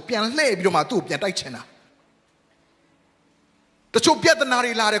Sheila, so Pian Lab, Yomatu, Piantaichena. The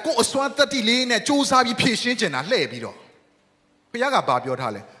Chopiatanari Lare, go Swantati Lane, Josabi patient and a labio. Piaga Babio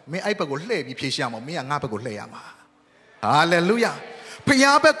Hale, may I go labi patiamo, me and Napago Leama. Hallelujah.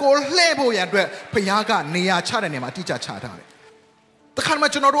 Piaba go labo and Piaga, Nia Charanema, teacher Chatare. The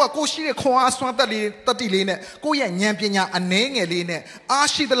Carmachonora, go she a coa swantali, Tatiline, go yan yampina, and name Eline,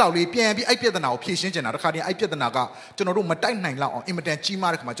 Ashi the Lowly, Piambi, I pay the now, patient and Arcadia, I pay the Naga, General Matain Nine Law, imitant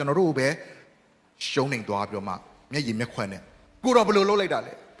Chimark, Majonorube, showing to Abioma, maybe Mequene. Good of Lolo like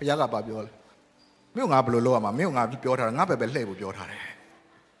that, Piaga Babiol. Milgablo, Milga, Piota, and Abbe Label Piota.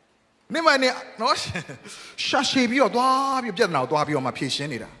 Never no Shashi, you are you now to have your my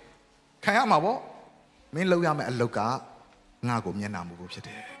patient either. Kayama, Milloyam and Loka. Nago Mianamu.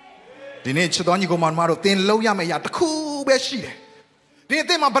 The nature don't you go Marmaro, then Loyama Yat, cool beshi. They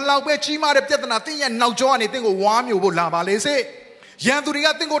think my beloved Chima, nothing and now join anything or warm you will lava, they say.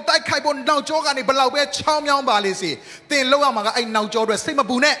 Yanduria think or take Kaibon now jog and beloved Chamian Balisi. Then Loyama, I now jog the same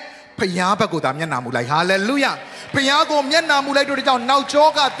bune. Payaba go Damianamu like hallelujah. Payago Mianamu like down now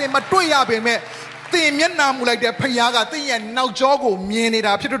joga, then Matuya be me. Then Mianamu like the Payaga thing and now jogo,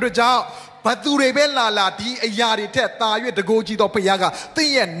 Mienida, Peter the Jow. But do rebella la di a yari teta, you the goji do Payaga,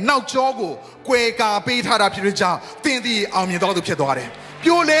 then now jogo, Quaka, Beta Pirija, then the Amido Piedore.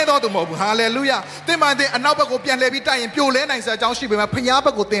 Pure land or the mob, hallelujah. Then my day another go pian levita and pure land, I said, John Ship,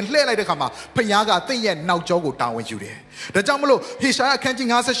 Payaba go then lay like the Kama, Payaga, then now jogo down with you there. The Jamalo, he shall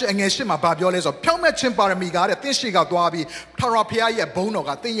canting us and Shima Babioles of Pelmet Chimparamiga, then she got Dwabi, Parapia, Bono,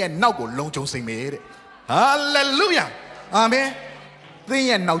 then now go long Josie made. Hallelujah. Amen.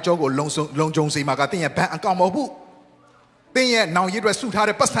 Then now jogo long Josie Magatin and Kamobu. Then now you suit had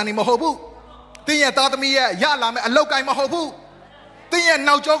a Pastani Mahobu. Then thought me, Yalam, a lokai Mahobu. Then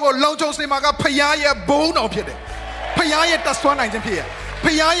now jogo long Josie Maga Payaya bone of it. Payaya that's one I can hear.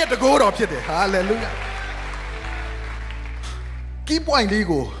 Payaya the gold of it. Hallelujah. Keep one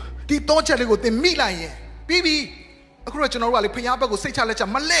legal. The torture legal, the Milan, Bibi, a correction or Piaba go say challenge a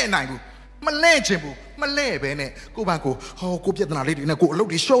Malay night. Malay Jimbo, Malay Bene, go back, oh, go get the lady in a good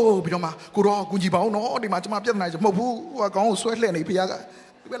look show, Bidoma, Kuro, Gujiba, no, the Majama, Mobu, who are going to sweat Lenny Piaga.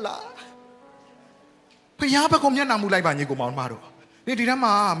 Piaba Comiana Mulai go Mount Maro.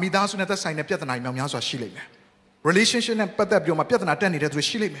 Nidama, Midas at the sign of Piatan, I'm Shilling. Relationship and Patabioma Piatan attended with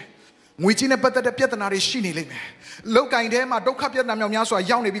Shilling. Muitina Pata Piatan is Shilling. Look, I am a doka Piatan Yamasa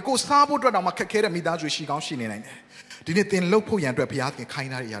Yawni because Sabu Drama Kakera Midas with Shigan Shilling. Didn't think Lopo and Piat and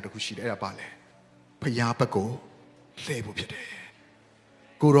Kaina Yakushi Erabale. Piapago, Lebo Pite.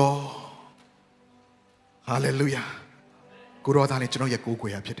 Guro. Hallelujah. Guro Danitano Yaku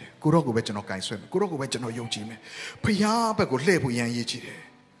Yapite. Guro go Vegano Kai Swim. Guro go Vegano Yojime. Piapago Lebo Yan Yichi.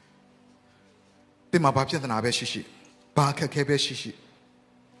 Tima Papiat and Abeshishi. Baka Kebeshishi.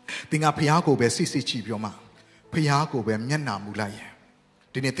 Tinga Piago be Sisi Chibioma. Piago be Miana Mulaya.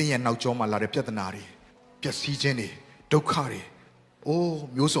 Didn't think and now Joma La Piatanari. Piasi Jenny. Dokari. Oh,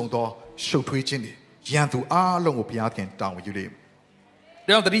 Musongo, show to Jenny. Yantu long Piakin down with you.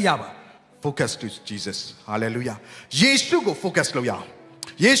 Down the Yama. Focus to Jesus. Hallelujah. Yeshu go focus loya.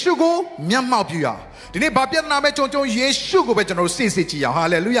 Yeshu go, Myamma Pia. The name Babian Nameton, Yeshu go better no Sisitia.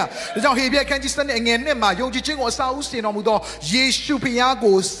 Hallelujah. The John Hebia can just stand and Nema, Yoji or South in Omudo, Yeshu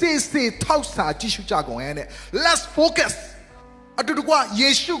Piago, Sisi, Tausa, Tishu Jago, and let's focus. I do what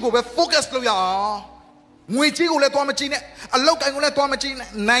Yeshu go, focus loya. Muichi will let Tomachine, a local will let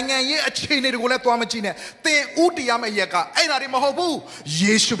Tomachine, Nanga, a chain will let Tomachine, Te Utiama Yaka, and Arimahobu,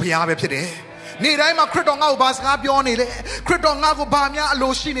 Yeshu Piabe Pide. Nirama Creton Albas Rabioni, Creton Nago Bamia,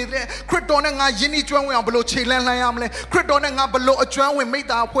 Loshini, Creton and I Yini Drum below Chilan Lamle, Creton and I below a drum we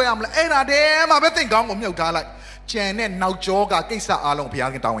made our poem, and I damn, I think I'm going to like Jen now Joga, Kesa Alon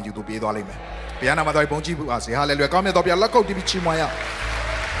Piagan down you to be the Lime. Piana Madai Bonji, hallelujah, come to be a local Divichimoya.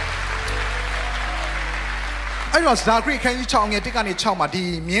 I was Zagri, can you tell me? I think I need to tell my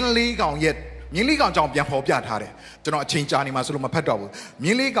Min League on yet. Min League on John Bian do not change animals to my pedal.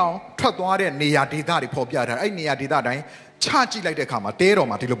 Min League on Trotware, Nia Dida, Popiata, I near Dida, charge like the Kama, Dero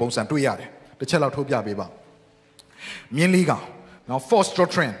Matilo Bones and Tuyade, the Chella Topia Biba. Min League now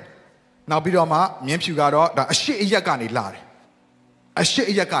 4-stroke train. Now Bidoma, Mien Pugado, a shit Yakani lad. A shit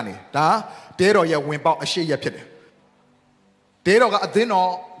Yakani, da, Dero ya wimp out a shit yapit. Dero got a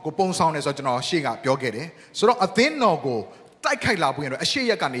dinner. Go bone sound as a general, she got Biogede. So a thin no go, Taika Labuino, a she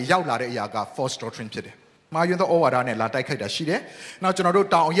yagan, Yaula Yaga, 4-stroke train pit. My you know over and La Taika Shide. Now General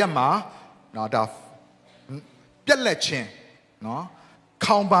down Yama, now da Pialechin, no,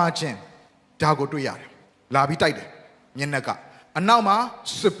 Kaumba Jen, Dago Duyar, Labi Tide, Yenaga, and now ma,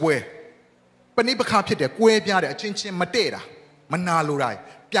 Subway. Panipa Pite, Guebia, a chinchin Matera, Manalurai,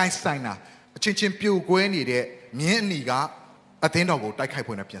 Pian Sina, a chinchin Pew Gueni de, Mieniga. Atheno go, like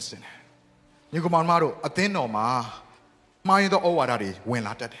Hypona Piasin. You go on Maro, Atheno ma, mind the Owarari, when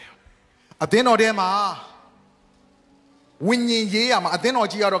at that. Atheno de ma, winning yama, Atheno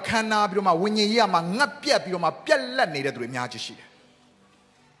Giaro Cana, Bruma, winning yama, not Piapima, Piala needed with Yajishi.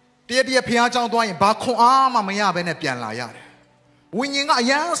 Dear Piajan doing Bako Ama Maya Benepian Layar. Winning a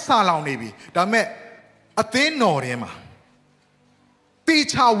young salon, maybe, that met Atheno Rema.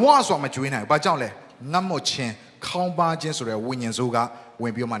 Teacher was on my juina, but John Namo Chen. Kaumba Jens or Winyan Zoga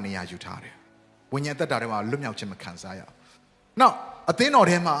when Biomania Utare. When you that are Lumia Chimakansaya. Now, a thing or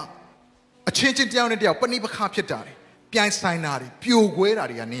him, a change it down in the Panipa Capitari, Pian Sinari, Pure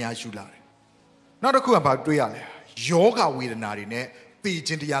Guerari, and Nia Julari. Not a coup about Driale. Yoga with an arine,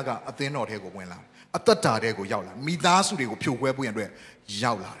 Pidge in the Yaga, a thing or Hego Wella. A Tatarego Yaula, Midasu, Pure Webu and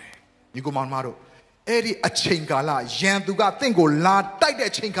Yaulare. You go Maro. Eddie a chinkala, Yanduga, Tingo, La,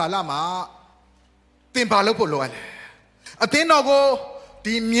 Tide Chinkalama. Timpalopolo. A tenogo,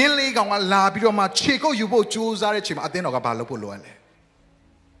 the Mieli Gala, Bidoma, Chico, you both choose Archim, a tenoga Palopolo.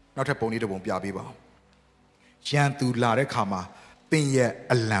 Not a pony to Bompiabiba. Yantu Lare Kama, Tinya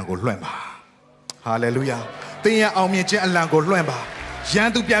a Lango Lumba. Hallelujah. Tinya Almiche a Lango Lumba.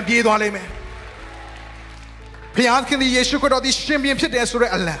 Yantu Piabi Doleme. Piankin the Yeshu could not the Shimbian Pedestre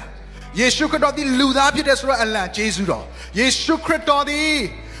Allah. Yeshu could not the Luda Pedestre Allah, Jesudo. Yeshu could not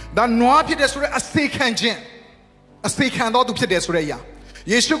the. The noa pedestre a stick engine. A stick hand out to pedestre.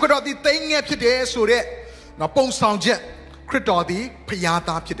 Yeshu could not the thing at pedestre. Now, post sound jet. Critodi,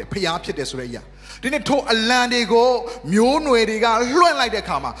 Piata Pide, Pia pedestre. Didn't to a land they go, Muno Ediga, Luan like the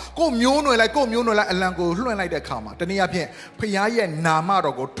Kama. Go Muno like a lango, Luan like the Kama. The Niapia, Pia Nama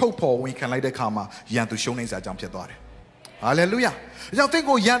or go Topo, we can like the Kama, Yan to show names at Jump Yadore. Hallelujah. ကြောင့်သင်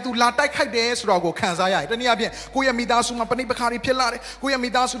ကိုရန်သူလာတိုက်ခိုက်တယ်ဆိုတော့ကိုခံစားရတယ်။တနည်းအားဖြင့်ကိုယ့်ရဲ့မိသားစုမှာပဋိပက္ခတွေဖြစ်လာတယ်။ကိုယ့်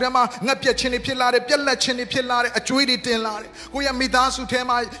ရဲ့မိသားစုထဲမှာငတ်ပြက်ခြင်းတွေဖြစ်လာတယ်၊ပြက်လက်ခြင်းတွေဖြစ်လာတယ်၊အကြွေးတွေတင်လာတယ်။ကိုယ့်ရဲ့မိသားစုထဲ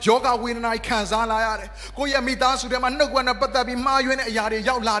မှာယောဂဝေဒနာတွေခံစားလာရတယ်။ကိုယ့်ရဲ့မိသားစုထဲမှာနှုတ်ကပတ်နဲ့ပတ်သက်ပြီးမှားယွင်းတဲ့အရာ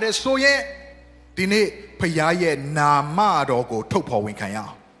တွေရောက်လာတယ်ဆိုရင်ဒီနေ့ဖခင်ရဲ့နာမတော်ကိုထုတ်ဖော်ဝန်ခံရအော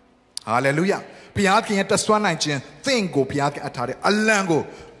င်။ Hallelujah. ဖခင်ရဲ့တဆွမ်းနိုင်ခြင်းသင်ကိုဖခင်ကအပ်ထားတဲ့အလံ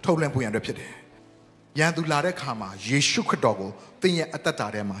ကိုထုတ်လွှင့်ဖို့ရန်အတွက်ဖြစ်တယ်။ရန်သူလာတဲ့ခါမှာယေရှုခရစ်တော်ကိုသင်ရဲ့အ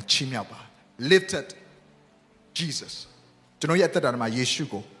သက်တာထဲမှာချီးမြှောက်ပါ lifted Jesus ကျွန်တော်ရဲ့အသက်တာထဲမှာယေရှု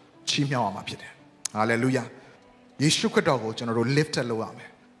ကိုချီးမြှောက်ရမှာဖြစ်တယ် Hallelujah ယေရှုခရစ်တော်ကိုကျွန်တော်တို့ lifted လုပ်ရမယ်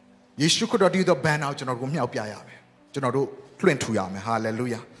ယေရှုခရစ်တော်ဒီတော့ဘန်အောင်ကျွန်တော်တို့မြှောက်ပြရမယ်ကျွန်တော်တို့လွှင့်ထူရမယ်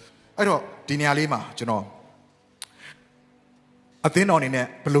Hallelujah အဲ့တော့ဒီနေရာလေးမှာကျွန်တော်အသင်းတော်အနေ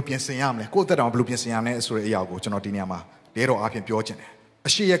နဲ့ဘယ်လိုပြင်ဆင်ရမလဲကိုယ့်အသက်တာဘယ်လိုပြင်ဆင်ရမလဲဆိုတဲ့အရာကိုကျွန်တော်ဒီနေရာမှာလဲတော်အားဖြင့်ပြောချင်တယ်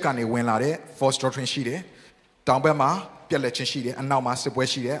အရှိရက်ကနေဝင်လာတဲ့ false doctrine ရှိတယ်တောင်ဘက်မှာပြက်လက်ခြင်းရှိတယ်အနောက်မှာစစ်ပွဲ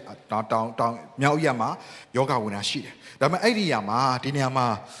ရှိတယ်တောင်မြောက်ရက်မှာယောဂဝိညာဉ်ရှိတယ်ဒါပေမဲ့အဲ့ဒီနေရာမှာဒီနေရာ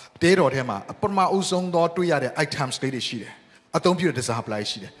မှာတဲတော်ထဲမှာပထမအဦးဆုံးသောတွေ့ရတဲ့ items တွေရှိတယ်အသုံးပြုတဲ့ display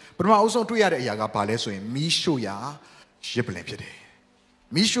ရှိတယ်ပထမအဦးဆုံးတွေ့ရတဲ့အရာကဘာလဲဆိုရင်မီးရှို့ရာရစ်ပလင်ဖြစ်တယ်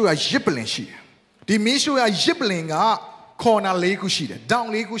မီးရှို့ရာရစ်ပလင်ရှိတယ်ဒီမီးရှို့ရာရစ်ပလင်က corner ၄ခုရှိတယ်down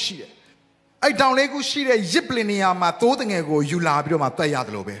 ၄ခုရှိတယ်အဲ့down ၄ခုရှိတဲ့ရစ်ပလင်နေရာမှာသိုးတငယ်ကိုယူလာပြီးတော့မှတက်ရ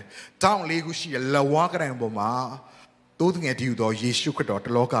တယ်လို့ပဲ down ၄ခုရှိတဲ့လက်ဝါးကတိုင်ပေါ်မှာသိုးတငယ်တည်ယူသောယေရှုခရစ်တော်တ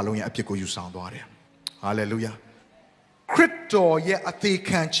လောကလုံးရဲ့အပြစ်ကိုယူဆောင်သွားတယ် Hallelujah ခရစ်တော်ရဲ့အ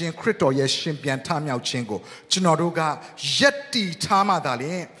သေးခံခြင်းခရစ်တော်ရဲ့ရှင်ပြန်ထမြောက်ခြင်းကိုကျွန်တော်တို့ကယက်တီထားမှသာ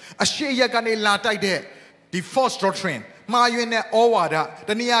လျှင်အရှိရက်ကနေလာတိုက်တဲ့ဒီ false doctrine မှားယွင်းတဲ့ဩဝါဒ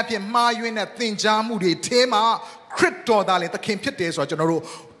တနည်းအားဖြင့်မှားယွင်းတဲ့သင်ကြားမှုတွေထဲမှာခရစ်တော်သားလည်းသခင်ဖြစ်တယ်ဆိုတော့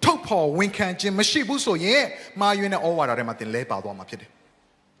ကျွန်တော်တို့ထုတ်ဖော်ဝန်ခံခြင်းမရှိဘူးဆိုရင်မှားယွင်းတဲ့ဩဝါဒတွေမှာသင်လဲပါသွားမှာဖြစ်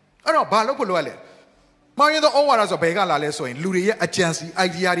တယ်အဲ့တော့ဘာလို့ဖို့လိုရလဲမှားယွင်းတဲ့ဩဝါဒဆိုဘယ်ကလာလဲဆိုရင်လူတွေရဲ့အကြံစီ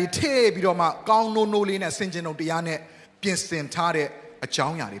idea တွေထည့်ပြီးတော့မှကောင်းနိုးလေးနဲ့စင်ကြင်တော်တရားနဲ့ပြင်ဆင်ထားတဲ့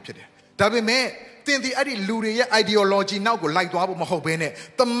အကြောင်းအရာတွေဖြစ်တယ်ဒါပေမဲ့သင်ဒီအဲ့ဒီလူတွေရဲ့ ideology နောက်ကိုလိုက်သွားဖို့မဟုတ်ဘဲ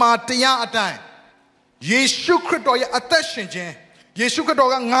နဲ့တမန်တရားအတိုင်းယေရှုခရစ်တော်ရဲ့အသက်ရှင်ခြင်းယေရှုခရစ်တော်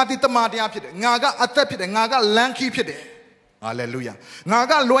ကငါဒီတမန်တရားဖြစ်တယ်ငါကအသက်ဖြစ်တယ်ငါကလမ်းခီးဖြစ်တယ်Hallelujah ငါ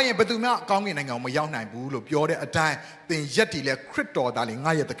ကလွှဲရင်ဘယ်သူမှအကောင်းကင်နိုင်ငံကိုမရောက်နိုင်ဘူးလို့ပြောတဲ့အတိုင်းသင်ရက်တည်လဲခရစ်တော်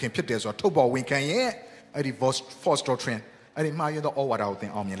သားလေငါရဲ့သခင်ဖြစ်တယ်ဆိုတော့ထုတ်ပေါ်ဝန်ခံရင်အဲ့ဒီ false doctrine အဲ့ဒီမှားယွင်းသောဩဝါဒကို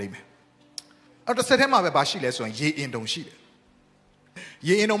သင်အောင်မြင်လိမ့်မယ်အဲ့တော့တစ်ဆက်တည်းမှာပဲဘာရှိလဲဆိုရင်ယေအင်တုံရှိ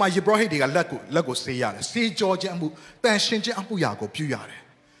တယ်ယေအင်တုံမှာယေဘရဟိတ်တွေကလက်ကိုဆေးရတယ်ဆေးကြောခြင်းအမှုတန်ရှင်ခြင်းအမှုရာကိုပြုရ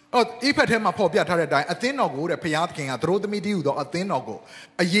တယ်အော်အိဖက်ထဲမှာဖော်ပြထားတဲ့အတိုင်းအသင်းတော်ကိုတဲ့ဘုရားသခင်ကသတို့သမီးတည်းဟူသောအသင်းတော်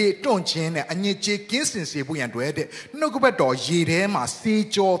ကိုအယေတွန့်ခြင်းနဲ့အညစ်အကြေးကင်းစင်စေဖို့ရန်တွေ့တဲ့နှုတ်ကပတ်တော်ရေထဲ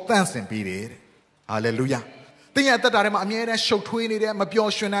မှာစေကြောတန့်စင်ပေးတယ်တဲ့ဟာလေလုယာသင်ရဲ့အသက်တာထဲမှာအမြဲတမ်းရှုပ်ထွေးနေတယ်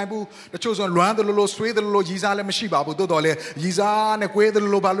မပျော်ရွှင်နိုင်ဘူးတချို့ဆိုလွမ်းသလိုလိုဆွေးသလိုလိုရည်စားလည်းမရှိပါဘူးတိုးတော်လည်းရည်စားနဲ့ကွေးသ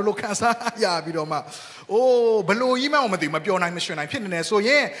လိုလိုဘာလိုလိုခံစားရပြီးတော့မှအိုးဘလို့ကြီးမှမသိမပျော်နိုင်မရွှင်နိုင်ဖြစ်နေတယ်ဆို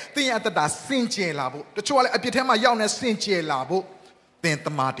ရင်သင်ရဲ့အသက်တာစင်ကြယ်လာဖို့တချို့ကလည်းအပြစ်ထဲမှာရောက်နေစင်ကြယ်လာဖို့သင်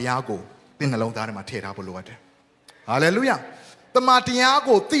တမန်တရားကိုသင်နှလုံးသားထဲမှာထည့်ထားဖို့လိုအပ်တယ်။ဟာလေလုယာ။တမန်တရား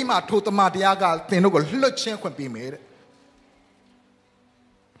ကိုသိမှထိုတမန်တရားကသင်တို့ကိုလွတ်ချင်းခွင့်ပေးမယ်တဲ့။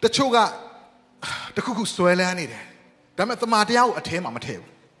တချို့ကတခုခုဆွဲလန်းနေတယ်။ဒါပေမဲ့တမန်တရားကိုအထဲမှာမထည့်ဘူး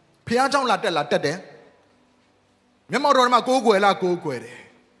။ဖះเจ้าလာတက်တယ်။မျက်မှောက်တော်ထဲမှာကိုးကွယ်တယ်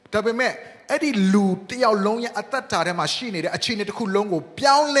။ဒါပေမဲ့အဲ့ဒီလူတယောက်လုံးရဲ့အသက်တာထဲမှာရှိနေတဲ့အခြေအနေတစ်ခုလုံး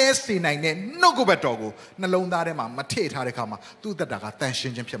ကိုပြောင်းလဲစေနိုင်တဲ့နှုတ်ကပတ်တော်ကိုနှလုံးသားထဲမှာမထည့်ထားတဲ့အခါမှာသူ့အသက်တာကတန်ရှ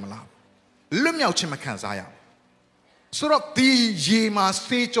င်းခြင်းဖြစ်မလားလွတ်မြောက်ခြင်းမခံစားရဘူးဆိုတော့ဒီရေ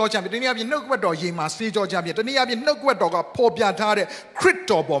မှာစေးကြောခြင်းတနည်းအားဖြင့်နှုတ်ကပတ်တော်ရေမှာစေးကြောခြင်းတနည်းအားဖြင့်နှုတ်ကပတ်တော်ကပေါ်ပြထားတဲ့ခ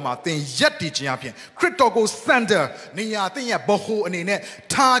ရစ်တော်ပေါ်မှာသင်ရက်တည်ခြင်းအပြင်ခရစ်တော်ကိုစင်တာနေရာသင်ရဲ့ဘဟုအနေနဲ့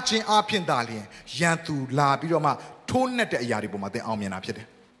ထားခြင်းအပြင်သာလျှင်ရန်သူလာပြီးတော့မှထိုးနှက်တဲ့အရာတွေပေါ်မှာသင်အောင်မြင်တာဖြစ်တယ်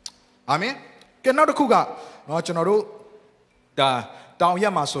အာမင်ကဲနောက်တစ်ခုကကျွန်တော်တို့ဒါတောင်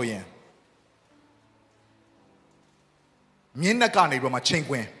ရက်မှာဆိုရင်မြင်းနက်ကနေပြီးမှချိန်ခွ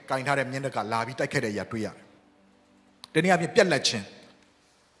င်ကင်ထားတဲ့မြင်းနက်ကလာပြီးတိုက်ခတ်တဲ့အရာတွေ့ရတယ်။တနည်းအားဖြင့်ပြက်လက်ခြ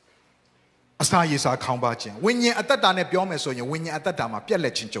င်းအစာရေစာခေါင်းပါခြင်းဝိညာဉ်အသက်တာနဲ့ပြောမယ်ဆိုရင်ဝိညာဉ်အသက်တာမှာပြက်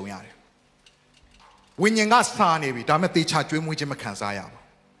လက်ခြင်းကြုံရတယ်။ဝိညာဉ်ကစာနေပြီဒါပေမဲ့သေချာကျွေးမွေးခြင်းမခံစားရဘူး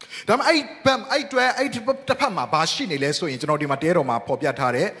။ဒါပေမဲ့အဲ့တစ်ဖက်မှာဘာရှိနေလဲဆိုရင်ကျွန်တော်ဒီမှာတဲတော်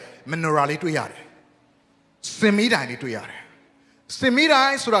မှာဖော်ပြထားတဲ့ mineral လေးတွေ့ရတယ်။စင်မီတိုင်းလေးတွေ့ရတယ်။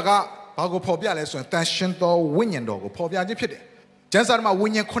စင်မီတိုင်းဆိုတာကဘာကိုဖော်ပြလဲဆိုရင်တန်ရှင်သောဝိညာဉ်တော်ကိုဖော်ပြခြင်းဖြစ်တယ်။ကျမ်းစာမှာဝိ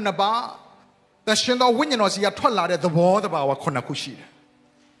ညာဉ်9ပါးတန်ရှင်သောဝိညာဉ်တော်စီကထွက်လာတဲ့သဘောတဘာဝ9ခုရှိတယ်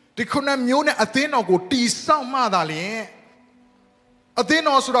။ဒီ9မျိုးနဲ့အသင်းတော်ကိုတည်ဆောက်မှသာလျှင်အသင်း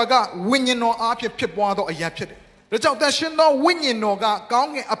တော်ဆိုတာကဝိညာဉ်တော်အားဖြင့်ဖြစ်ပွားသောအရာဖြစ်တယ်။ ဒါကြောင့်တန်ရှင်သောဝိညာဉ်တော်က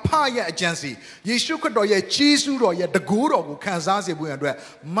ကောင်းကင်အဖရဲ့အကြံစီယေရှုခရစ်တော်ရဲ့ဂျေဇုတော်ရဲ့တကူတော်ကိုခံစားစေဖို့ရန်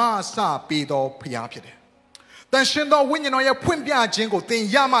အတွက်မဆပေးတော်ဖခင်ဖြစ်တယ်။တန်ရှင်သောဝိညာဉ်တော်ရဲ့ဖွင့်ပြခြင်းကို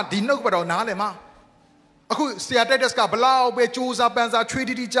သင်ရမှဒီနှုတ်ကပတ်တော်နားလည်မှာအခုဆရာတက်တက်စ်ကဘလောက်ပဲစူးစမ်းပန်း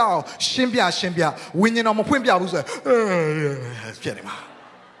စားထွေးတီးတီးကြအောင်ရှင်းပြဝိညာဉ်တော်မဖွင့်ပြဘူးဆိုရင်ဖြစ်နေ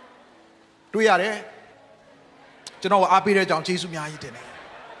မှာတွေ့ရတယ်ကျွန်တော်အားပေးတဲ့ကြောင့်ယေရှုအများကြီးတင်တယ်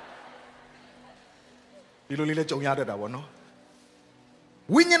ဒီလိုလေးလည်းကြုံရတတ်တာပေါ့နော်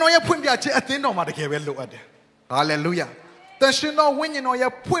ဝိညာဉ်တော်ရဲ့ဖွင့်ပြခြင်းအသင်းတော်မှာတကယ်ပဲလိုအပ်တယ်ဟာလေလုယာတန်ရှင်သောဝိညာဉ်တော်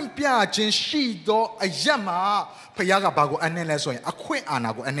ရဲ့ဖွင့်ပြခြင်းရှိသောအရက်မှာဖခင်ကဘာကိုအနှင်းလဲဆိုရင်အခွင့်အာ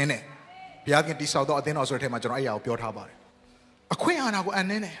ဏာကိုအနှင်းတယ်ဘုရားခင်တိဆောက်သောအသင်းတော်ဆိုတဲ့ထဲမှာကျွန်တော်အဲ့အရာကိုပြောထားပါတယ်အခွင့်အာဏာကိုအ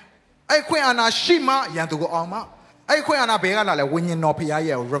နှင်းတယ်အဲ့ခွင့်အာဏာရှိမှရန်သူကိုအောင်မှအဲ့ခွင့်အာဏာဘယ်ကလာလဲဝိညာဉ်တော်ဖခင်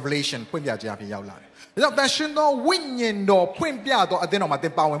ရဲ့ revelation ဖွင့်ပြခြင်းအဖြစ်ရောက်လာတယ်ဒါကြောင့်တန်ရှင်သောဝိညာဉ်တော်ဖွင့်ပြသောအသင်းတော်မှာ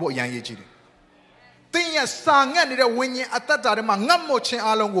သင်ပါဝင်ဖို့အရန်ရည်ကြီးတယ်သင်ရဲ့စာငတ်နေတဲ့ဝိညာဉ်အတ္တတာထဲမှာငတ်မွတ်ခြ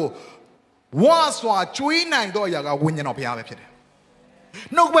င်းအလုံးကိုဝါစွာကျွေးနိုင်သောအရာကဝိညာဉ်တော်ဘုရားပဲဖြစ်တယ်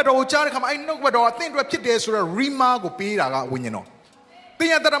။နှုတ်ဘတ်တော်ကိုကြားတဲ့အခါမှာအဲ့နှုတ်ဘတ်တော်အသင်အတွက်ဖြစ်တယ်ဆိုတော့ rima ကိုပေးတာကဝိညာဉ်တော်။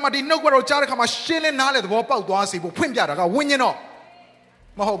သင်ရဲ့တရမဒီနှုတ်ဘတ်တော်ကြားတဲ့အခါမှာရှင်းလင်းနားလည်သဘောပေါက်သွားစေဖို့ဖွင့်ပြတာကဝိညာဉ်တော်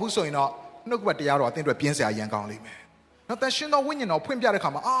မဟုတ်ဘူးဆိုရင်တော့နှုတ်ဘတ်တရားတော်အသင်အတွက်ပြင်းစရာရန်ကောင်းလိမ့်မယ်။နောက်တန်ရှင်သောဝိညာဉ်တော်ဖွင့်ပြတဲ့အခါ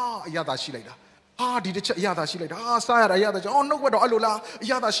မှာအရာသာရှိလိုက်တာဒီတစ်ချက်အရာသာရှိလိုက်တာစားရတာအရာသာကြောင့်နှုတ်ဘတ်တော်အဲ့လိုလားအ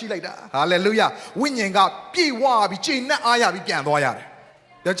ရာသာရှိလိုက်တာဟာလေလုယာဝိညာဉ်ကပြည့်ဝပြီးကျေနပ်အားရပြီးပြန်သွားရ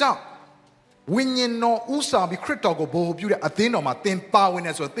တယ်ဒါကြောင့်ဝိညာဉ်တော်ဥဆောင်ပြီးခရစ်တော်ကိုဘိုလ်ပြုတဲ့အသင်းတော်မှာသင်ပါဝင်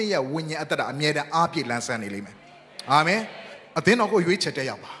နေဆိုတော့သင်ရဲ့ဝိညာဉ်အတ္တအမြဲတမ်းအားပြည့်လန်းဆန်းနေလိမ့်မယ်အာမင်အသင်းတော်ကိုရွေးချယ်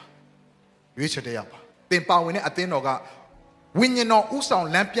တဲ့ရောက်ပါသင်ပါဝင်တဲ့အသင်းတော်ကဝိညာဉ်တော်ဥ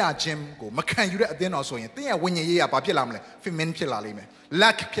ဆောင်လမ်းပြခြင်းကိုမခံယူတဲ့အသင်းတော်ဆိုရင်သင်ရဲ့ဝိညာဉ်ရေးကဘာဖြစ်လာမလဲ feminine ဖြစ်လာလိမ့်မယ်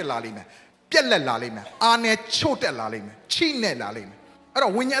lack ဖြစ်လာလိမ့်မယ်ပြက်လက်လာလိမ့်မယ်အာနယ်ချို့တက်လာလိမ့်မယ်ချိနဲ့လာလိမ့်မယ်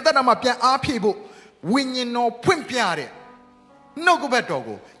အဲ့တော့ဝိညာဉ်အတ္တမှာပြန်အားဖြည့်ဖို့ဝိညာဉ်တော်ဖွင့်ပြတဲ့နှုတ်က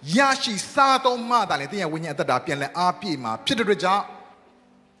ပတ်တော်ကိုရရှိစားသုံးမှသာလေတင်းရဲ့ဝိညာဉ်အတ္တပြန်လဲအားပြည့်မှာဖြစ်တဲ့အတွက်ကြောင့်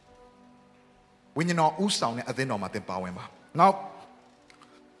ဝိညာဉ်တော်ဥဆောင်တဲ့အသင်းတော်မှာသင်ပါဝင်ပါနောက်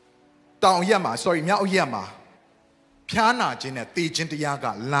တောင်ရက်မှာ မြောက်ရက်မှာဖျားနာခြင်းနဲ့တေခြင်းတရားက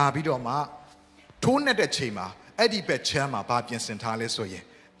လာပြီးတော့မှထိုးနှက်တဲ့ချိန်မှာအဲ့ဒီဘက်ချမ်းမှာဘာပြင်ဆင်ထားလဲဆို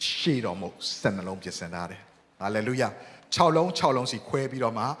ရင်ရှေ့တော်မုတ်7 နှလုံးပြင်ဆင်ထားတယ်ဟာလေလုယာ6 လုံးစီ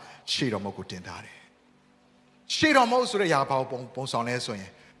ခွဲပြီးတော့မှရှေ့တော်မုတ်ကိုတင်ထားတယ်ရှေ့တော်မုတ်ဆိုတဲ့ຢာဘာကိုပုံဆောင်လဲဆိုရင်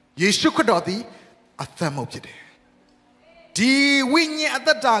ယေရှုခရစ်တော်သည်အသက်မုတ်ဖြစ်တယ်ဒီဝိညာဉ်အ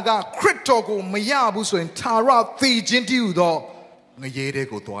သက်တာကခရစ်တော်ကိုမရဘူးဆိုရင်သာရသေခြင်းတည်းဟူသောငရေ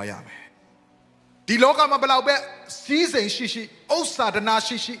တွေကိုသွားရမယ်ဒီလောကမှာဘလောက်ပဲစီးစိမ်ရှိဥစ္စာ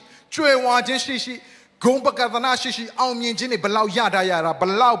ဒနာရှိကျွယ်ဝခြင်းရှိဂုံပကသနာရှိအောင်မြင်ခြင်းတွေဘလောက်ရတာဘ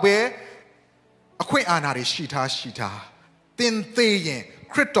လောက်ပဲအခွင့်အာဏာတွေရှိထားသင်သေး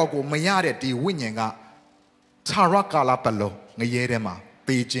ရင်ခရစ်တော်ကိုမရတဲ့ဒီဝိညာဉ်ကသာရကာလပတ်လုံးငရဲထဲ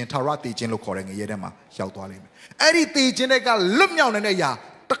မှာသေခြင်းသာရသေခြင်းလို့ခေါ်တဲ့ငရဲထဲမှာရောက်သွားလိမ့်မယ်အဲ့ဒီသေခြင်းတွေကလွတ်မြောက်နေ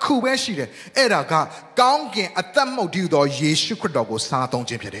တဲ့ຢာတစ်ခုပဲရှိတယ်အဲ့ဒါကကောင်းကင်အသက်မုတ်တည်သောယေရှုခရစ်တော်ကိုစားသုံး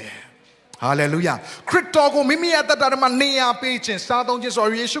ခြင်းဖြစ်တယ်ဟာလေလုယာခရစ်တော်ကိုမိမိရဲ့တတ်တာမှာနေရာပေးခြင်းစားသုံးခြင်း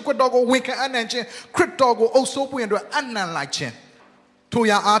ဆိုယေရှုခရစ်တော်ကိုဝန်ခံအနံ့ခြင်းခရစ်တော်ကိုအုပ်စိုးပွင့်အတွက်အနံ့လိုက်ခြင်း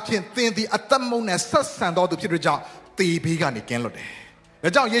ထိုရာအားဖြင့်သင်သည်အသက်မုန်နဲ့ဆက်ဆံတော်သူဖြစ်တဲ့ကြောင့်သေဘေးကနေကင်းလွတ်တယ်။ဒါ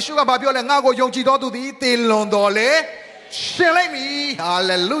ကြောင့်ယေရှုကဘာပြောလဲငါ့ကိုယုံကြည်တော်သူသည်သေလွန်တော်လေရှင်လိုက်မည်။ဟာ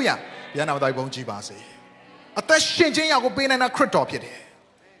လေလုယာ။ဘုရားနာမတော်ဘုန်းကြီးပါစေ။အသက်ရှင်ခြင်းရောက်ကိုပေးနိုင်တာခရစ်တော်ဖြစ်တယ်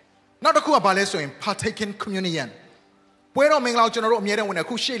။နောက်တစ်ခုကဘာလဲဆိုရင် partaking communionပွဲတော်မင်္ဂလာကိုကျွန်တော်တို့အမြဲတမ်းဝင်တယ်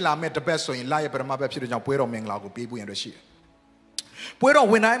အခုရှေ့လာမဲ့တပတ်ဆိုရင်လာရဲ့ပထမဘက်ဖြစ်တဲ့ကြောင့်ပွဲတော်မင်္ဂလာကိုပေးဖို့ရတဲ့ရှိတယ်ပွဲတော်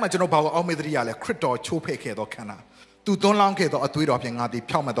ဝင်တိုင်းမှာကျွန်တော်ဘာကိုအောက်မေ့သတိရလဲခရစ်တော်ချိုးဖဲ့ခဲ့သောခန္ဓာသူသွန်းလောင်းခဲ့သောအသွေးတော်ဖြင့်ငါ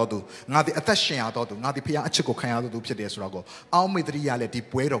သည်ဖြောင့်မတ်တော်သူငါသည်အသက်ရှင်ရတော်သူငါသည်ဖခင်အချစ်ကိုခံရတော်သူဖြစ်တယ်ဆိုတော့ကိုအောက်မေ့သတိရလဲဒီ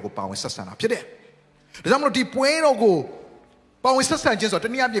ပွဲတော်ကိုပါဝင်ဆက်ဆံတာဖြစ်တယ်ဒါကြောင့်မလို့ဒီပွဲတော်ကိုပါဝင်ဆက်ဆံခြင်းဆိုတော့တ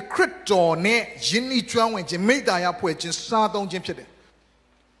နည်းအားဖြင့်ခရစ်တော်နဲ့ယဉ်ဤကျွမ်းဝင်ခြင်းမိတ္တာရဖွဲ့ခြင်းစားသုံးခြင်းဖြစ်တယ်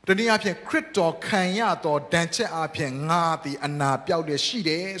တနည်းအားဖြင့်ခရစ်တော်ခံရသောဒဏ်ချက်အားဖြင့်ငါသည်အနာပြောက်လျက်ရှိတ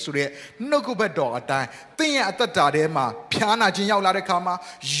ယ်ဆိုတဲ့နှုတ်ကပတ်တော်အတိုင်းသင်ရဲ့အသက်တာထဲမှာဖျားနာခြင်းရောက်လာတဲ့အခါမှာ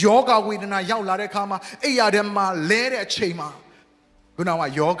ယောဂဝေဒနာရောက်လာတဲ့အခါမှာအိယာထဲမှာလဲတဲ့အချိန်မှာခုနက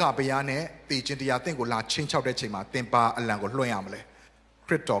ယောဂဗျာနဲ့တည်ခြင်းတရားသင်ကိုလာချင်းချောက်တဲ့ချိန်မှာသင်ပါအလံကိုလွှင့်ရမလဲခ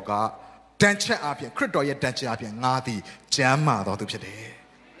ရစ်တော်ကဒဏ်ချက်အားဖြင့်ခရစ်တော်ရဲ့ဒဏ်ချက်အားဖြင့်ငါသည်ကျမ်းမာတော်သူဖြစ်တယ်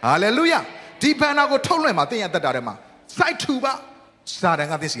ဟာလေလုယာဒီဘန္နာကိုထုတ်လွှင့်မှာသင်ရဲ့အသက်တာထဲမှာစိုက်ထူပါစာတန်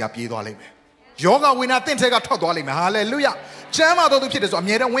ကသင်စီကပြေးသွားလိမ့်မယ်ယောဂဝိညာဉ်သင်ထဲကထွက်သွားလိမ့်မယ်ဟာလေလုယာကျမ်းမာတော်သူဖြစ်တယ်ဆို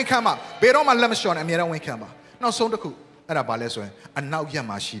အမြဲတမ်းဝန်ခံပါဘယ်တော့မှလက်မလျှော့နဲ့အမြဲတမ်းဝန်ခံပါနောက်ဆုံးတစ်ခုအဲ့ဒါဘာလဲဆိုရင်အနောက်ရက်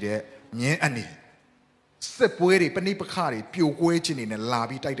မှာရှိတဲ့မြင်းအနေစစ်ပွဲတွေပဏိပခတွေပြိုကွဲခြင်းတွေနဲ့လာ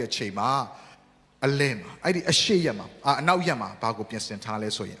ပြီးတိုက်တဲ့ချိန်မှာ အလဲမှာအဲ့ဒီအရှိရမှာအနောက်ရက်မှာဘာကိုပြင်ဆင်ထားလဲ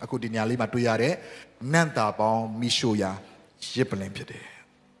ဆိုရင်အခုဒီညလေးမှာတွေ့ရတဲ့နန့်တာပေါင်းမိရှို့ရာရစ်ပလင်ဖြစ်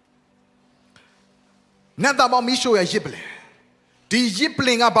တယ်နန့်တာပေါင်းမိရှို့ရာရစ်ပလင်ဒီရစ်ပလ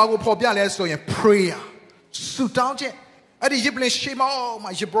င်ကဘာကိုဖော်ပြလဲဆိုရင် prayer ဆုတောင်းခြင်းအဲ့ဒီရစ်ပလင်ရှေးမော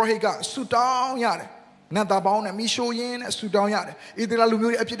င်းမှာယေဘရဟိကဆုတောင်းရတယ်နန့်တာပေါင်းနဲ့မိရှို့ရင်းနဲ့ဆုတောင်းရတယ်ဣသရေ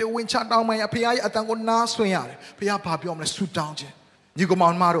လလူမျိုးတွေအဖြစ်တွေဝင်ချတောင်းမှရဖခင်ရဲ့အတန်ကိုနားဆွင့်ရတယ်ဖခင်ဘာပြောမလဲဆုတောင်းခြင်းညီကော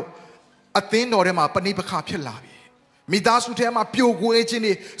င်မတို့အသင်းတော်ထဲမှာပဏိပခဖြစ်လာပြီမိသားစုထဲမှာပြိုကွဲခြ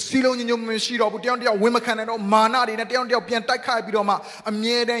င်းတွေစီလုံးညညမရှိတော့ဘူးတယောက်တယောက်ဝင်းမခံနိုင်တော့မာနတွေနဲ့တယောက်တယောက်ပြန်တိုက်ခိုက်ပြီးတော့မှ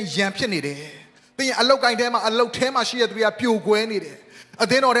အမြဲတမ်းရန်ဖြစ်နေတယ်ပြီးရင်အလုတ်ကိုင်းထဲမှာအလုတ်ထဲမှာရှိတဲ့သူတွေကပြိုကွဲနေတယ်အ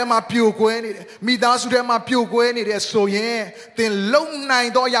သင်းတော်ထဲမှာပြိုကွဲနေတယ်မိသားစုထဲမှာပြိုကွဲနေတယ်ဆိုရင်သင်လုံနိုင်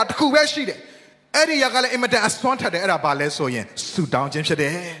တော့အရာတစ်ခုပဲရှိတယ်အဲ့ဒီအရာကလည်းအင်မတန်အစွမ်းထက်တယ်အဲ့ဒါဘာလဲဆိုရင်ဆုတောင်းခြင်းဖြစ်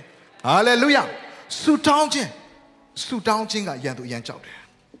တယ်ဟာလေလုယာဆုတောင်းခြင်းကယံသူယံကြောက်တယ်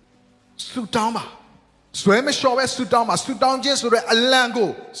ဆုတောင်းပါဇွဲမလျှော်ပဲဆုတောင်းပါဆုတောင်းခြင်းဆိုတဲ့အလံ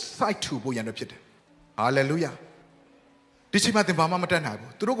ကိုစိုက်ထူဖို့ရန်တော့ဖြစ်တယ်ဟာလေလုယာဒီချိန်မှာသင်ဘာမှမတတ်နိုင်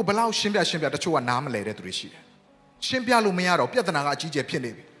ဘူးသူတို့ကဘလောက်ရှင်းပြတချို့ကနားမလဲတဲ့သူတွေရှိတယ်ရှင်းပြလို့မရတော့ပြဿနာကအကြီးကျယ်ဖြစ်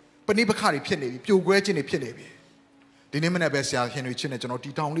နေပြီပဏိပခတွေဖြစ်နေပြီပြိုကွဲခြင်းတွေဖြစ်နေပြီဒီနေ့မနေ့ပဲဆရာခင်တွေချင်းနဲ့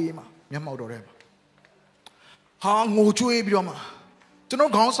ကျွန်တော်တီတောင်လေးမှာမျက်မှောက်တော်ထဲမှာဟာငိုကြွေးပြီးတော့မှကျွန်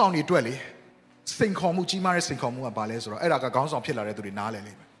တော်ခေါင်းဆောင်တွေတွေ့လေစိန်ခေါ်မှုကြီးမားတဲ့စိန်ခေါ်မှုကဘာလဲဆိုတော့အဲ့ဒါကခေါင်းဆောင်ဖြစ်လာတဲ့သူတွေနားလဲ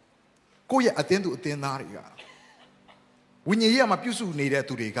လိမ့်မယ်ကိုယ့်ရဲ့အသင်းသူအသင်းသားတွေကဝိညာဉ်ရေးမှာပြုစုနေတဲ့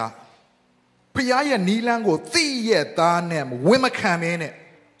သူတွေကဖခင်ရဲ့နီးလန်းကိုသိရဲ့သားနဲ့ဝင်မခံဘဲ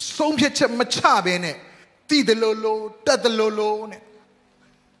နဲ့ဆုံးဖြတ်ချက်မချဘဲနဲ့တည်တယ်လို့တတ်တယ်လို့နဲ့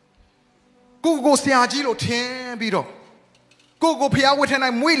ကိုဆရာကြီးလို့ထင်ပြီးတော့ကိုဖခင်ဝတ်ထ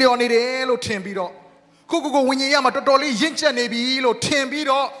နိုင်မွေ့လျော်နေတယ်လို့ထင်ပြီးတော့ကိုဝိညာဉ်ရေးမှာတော်တော်လေးရင့်ကျက်နေပြီလို့ထင်ပြီး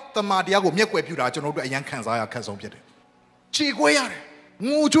တော့တမန်တရားကိုမျက်ကွယ်ပြုတာကျွန်တော်တို့အရန်ခံစားရခက်ဆုံးဖြစ်တယ်ခြေကွဲရ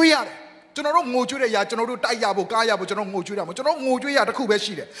တယ်ငိုကြွေးရတယ်ကျွန်တော်တို့ငိုကြွေးတဲ့ຢာကျွန်တော်တို့တိုက်ရဖို့ကားရဖို့ကျွန်တော်ငိုကြွေးတာမဟုတ်ကျွန်တော်ငိုကြွေးရ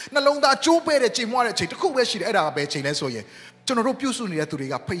တစ်ခုပဲရှိတယ်နှလုံးသားကျိုးပဲ့တဲ့ချိန်မွားတဲ့ချိန်တစ်ခုပဲရှိတယ်အဲ့ဒါကပဲချိန်လဲဆိုရင်ကျွန်တော်တို့ပြုစုနေ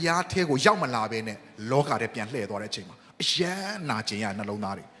တဲ့သူတွေကဖျားထဲကိုရောက်မလာဘဲနဲ့လောကထဲပြန်လှည့်သွားတဲ့ချိန်မှာအယမ်းနာကျင်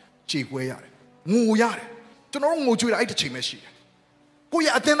ရနှလုံးသားတွေခြေကွဲရတယ်ငိုရတယ်ကျွန်တော်တို့ငိုကြွေးတာအဲ့တစ်ချိန်ပဲရှိတယ်ကိုယ့်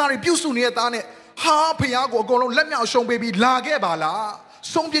ရဲ့အသင်းသားတွေပြုစုနေတဲ့သားနဲ့ဟာဖျားကိုအကုန်လုံးလက်မြောက်ရှုံးပေးပြီးလာခဲ့ပါ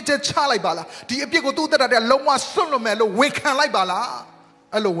လားဆုံးဖြတ်ချက်ချလိုက်ပါလားဒီအပြစ်ကိုသူ့တက်တဲ့လုံးဝစွန့်လွတ်မယ်လို့ဝန်ခံလိုက်ပါလား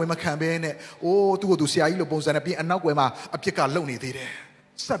အဲ့လိုဝင်မခံဘဲနဲ့အိုးသူ့ကိုသူဆရာကြီးလိုပုံစံနဲ့ပြီးအနောက်ကွယ်မှာအပြစ်ကလုံနေသေး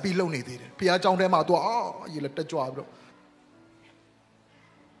တယ်ဆက်ပြီးလုံနေသေးတယ်ဖျားเจ้าထဲမှာသူရေလက်တက်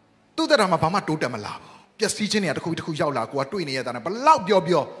ကြွပြီးတော့သူ့တက်တာမှာဘာမှတိုးတက်မလာဘူးပျက်စီးခြင်းတွေကတစ်ခုရောက်လာကိုကတွေ့နေရတာနဲ့ဘ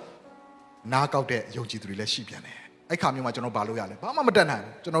လောက်ပြောနားကောက်တဲ့ယုံကြည်သူတွေလည်းရှိပြန်တယ်အဲ့ခါမျိုးမှာကျွန်တော်ဘာလုပ်ရလဲဘာမှမတတ်နိုင်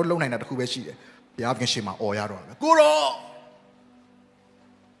ဘူးကျွန်တော်လုံနိုင်တာတစ်ခုပဲရှိတယ်ဘုရားခင်ရှေ့မှာអော်ရတော့မယ်ကိုရော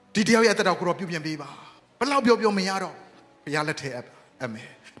ဒီတရားရဲ့အသက်တော်ကိုရောပြုပြင်ပေးပါဘလောက်ပြောမရတော့ဘုရားလက်ထဲအမေ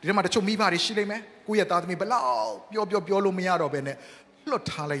ဒီထဲမှာတချို့မိဘတွေရှိလိမ့်မယ်ကိုယ့်ရဲ့သားသမီးဘလောက်ပြောလို့မရတော့ဘဲ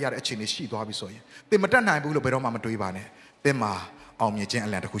နဲ့လွတ်ထားလိုက်ရတဲ့အခြေအနေရှိသွားပြီဆိုရင်သင်မတတ်နိုင်ဘူးလို့ဘယ်တော့မှမတွေးပါနဲ့သင်မှာအောင်မြင်ခြင်း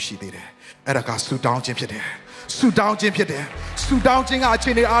အလံတစ်ခုရှိသေးတယ်အဲ့ဒါကဆူတောင်းခြင်းဖြစ်တယ်ဆူတောင်းခြင်းကအ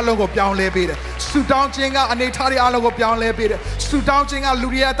ခြေအနေအလုံးကိုပြောင်းလဲပေးတယ်ဆူတောင်းခြင်းကအနေထားတွေအလုံးကိုပြောင်းလဲပေးတယ်ဆူတောင်းခြင်း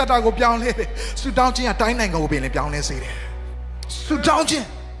ကလူတွေရဲ့အတ္တကိုပြောင်းလဲတယ်ဆူတောင်းခြင်းကတိုင်းနိုင်ငံကိုပြင်လဲပြောင်းလဲစေတယ်ဆူတောင်းခြ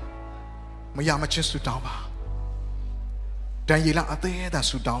င်းမရမချင်းဆူတောင်းပါဒံယေလအသေးအံ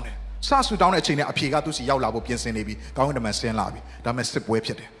ဆူတောင်းတယ်စဆူတောင်းတဲ့အချိန်နဲ့အဖြေကသူ့စီရောက်လာဖို့ပြင်ဆင်နေပြီကောင်းကင်တမန်ဆင်းလာပြီဒါမဲ့စစ်ပွဲဖြ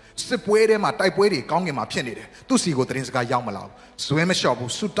စ်တယ်စစ်ပွဲထဲမှာတိုက်ပွဲတွေကောင်းကင်မှာဖြစ်နေတယ်သူ့စီကိုသတင်းစကားရောက်မလာဘူးဇွဲမလျှော့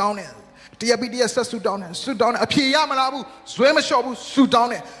ဘူးဆူတောင်းတယ်တရားပြီးတရားဆက်ဆူတောင်းတယ်အဖြေရမလာဘူးဇွဲမလျှော့ဘူးဆူတောင်း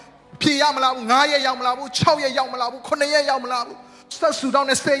တယ်အဖြေရမလာဘူး9ရက်ရောက်မလာဘူး6ရက်ရောက်မလာဘူး9ရက်ရောက်မလာဘူးဆက်ဆူတော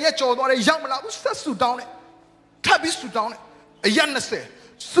င်းတယ်10ရက်ကျော်သွားတယ်ရောက်မလာဘူးဆက်ဆူတောင်းတယ်ထပ်ပြီးဆူတောင်းတယ်အရက်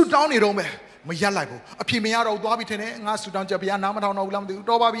20ဆူတောင်းနေတော့မယ်မရက်လိုက်ဘူးအဖြေမရတော့သွားပြီထင်တယ်ငါဆူတောင်းချက်ဘုရားနားမထောင်တော့ဘူးလားမသိဘူး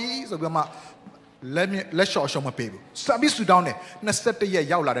တော်ပါပြီဆိုပြီးမှလက်လျှော့ရှုံးမပေးဘူးစပြီးဆူတောင်းတယ်21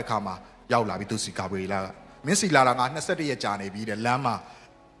ရက်ရောက်လာတဲ့ခါမှာရောက်လာပြီသူစီကာဘွေလာမင်းစီလာတာငါ21ရက်ကြာနေပြီတဲ့လမ်း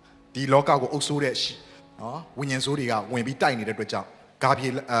မှာဒီလောကကိုအုပ်ဆိုးတဲ့နော်ဝိညာဉ်ဆိုးတွေကဝင်ပြီးတိုက်နေတဲ့အတွက်ကြောင့်ဂါ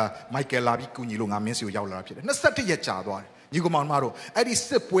ပြေမိုက်ကယ်လာပြီးကူညီလို့ငါမင်းစီကိုရောက်လာတာဖြစ်တယ်21ရက်ကြာသွားတယ်ညီကောင်မောင်တို့အဲ့ဒီ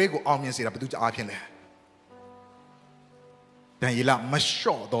စစ်ပွဲကိုအောင်မြင်စေတာဘယ်သူကြအားဖြင့်လဲဒံယေလ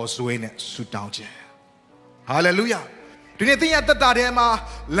မလျှော့သောဇွဲနဲ့ဆူတောင်းခြင်းဟာလေလုယာဒီနေ့သင်ရဲ့တက်တာထဲမှာ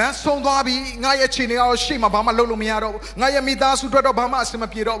လမ်းဆုံးသွားပြီငါရဲ့အခြေအနေကတော့ရှေ့မှာဘာမှလုပ်လို့မရတော့ဘူးငါရဲ့မိသားစုအတွက်တော့ဘာမှအဆင်မ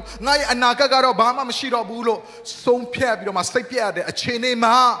ပြေတော့ဘူးငါရဲ့အနာဂတ်ကတော့ဘာမှမရှိတော့ဘူးလို့ဆုံးဖြတ်ပြီးတော့မှစိတ်ပြတ်တဲ့အခြေ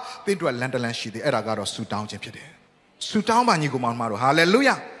အနေမှာသင်တို့လန်တလန်ရှိသေးအဲ့ဒါကတော့ဆူတောင်းခြင်းဖြစ်တယ်ဆူတောင်းပါညီကောင်မောင်တို့ဟာလေလု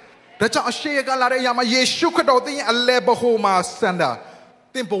ယာဒါကြောင့်အရှိရကလာတဲ့အရာမှာယေရှုခရစ်တော်သင်ရဲ့အလဲဘဟို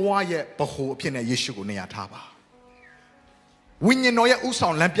မှာစံတာသင်ဘဝရဲ့ဘဟိုအဖြစ်နဲ့ယေရှုကိုနေရာထားပါဝိညာဉ်တော်ရဲ့ဥ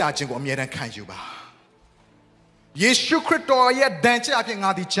ဆောင်လမ်းပြခြင်းကိုအမြဲတမ်းခံယူပါ ယေရှုခရစ်တော်ရဲ့ဒဏ်ချက်အဖြစ်ငါ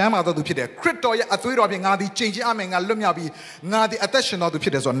သည်ချမ်းသာတော်သူဖြစ်တယ်ခရစ်တော်ရဲ့အသွေးတော်အဖြစ်ငါသည်ချိန်ချင်းအမယ်ငါလွတ်မြောက်ပြီးငါသည်အသက်ရှင်တော်သူဖြ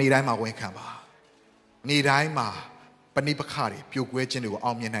စ်တယ်ဆိုတော့နေ့တိုင်းမှာဝန်ခံပါနေ့တိုင်းမှာပဏိပခတွေပြိုကွဲခြင်းတွေကို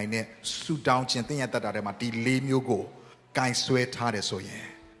အောင်မြင်နိုင်တဲ့ဆူတောင်းခြင်းသင်ရဲ့တတ်တာထဲမှာဒီ၄မျိုးကိုကင်ဆွဲထားတယ်ဆိုရင်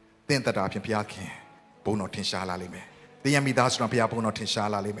သင်တတ်တာအဖြစ်ဘုရားခင်ဘုန်းတော်ထင်ရှားလာလိမ့်မယ်သင်ရဲ့မိသားစုတော်ဘုရားဘုန်းတော်ထင်ရှား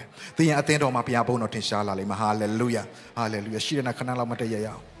လာလိမ့်မယ်သင်ရဲ့အသင်းတော်မှာဘုရားဘုန်းတော်ထင်ရှားလာလိမ့်မယ်ဟာလေလုယာဟာလေလုယာရှိတဲ့နာခဏလောက်မတည့်ရ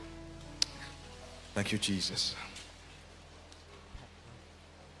အောင် Thank you Jesus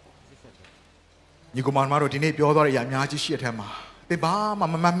ညီကောင်မတို့ဒီနေ့ပြောသွားတဲ့အရာအများကြီးရှိတဲ့အထက်မှာသင်ဘာမှ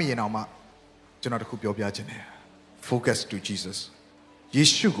မမှတ်မိရင်တော့မှကျွန်တော်တခုပြောပြခြင်းတယ် Focus to Jesus ယေ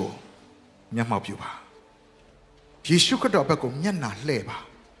ရှုကိုမျက်မှောက်ပြုပါယေရှုခရစ်တော်ဘက်ကိုမျက်နှာလှည့်ပါ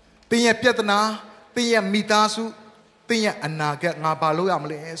သင်ရဲ့ပြဿနာသင်ရဲ့မိသားစုသင်ရဲ့အနာဂတ်ငါဘာလုပ်ရမ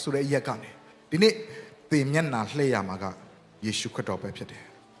လဲဆိုတဲ့အရက်ကနေဒီနေ့သင်မျက်နှာလှည့်ရမှာကယေရှုခရစ်တော်ပဲဖြစ်တယ်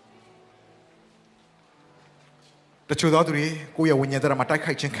တချို့သောသူတွေကိုယ့်ရဲ့ဝိညာဉ်သားမှာတိုက်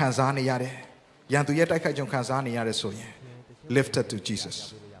ခိုက်ခြင်းခံစားနေရတယ်ရန်သူရဲ့တိုက်ခိုက်ခြင်းခံစားနေရတယ်ဆိုရင် lifted to Jesus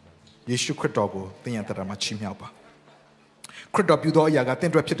ယေရှုခရစ်တော်ကိုသင်ရဲ့တရားမှာချီးမြှောက်ပါခရစ်တော်ပြုသောအရာကသင်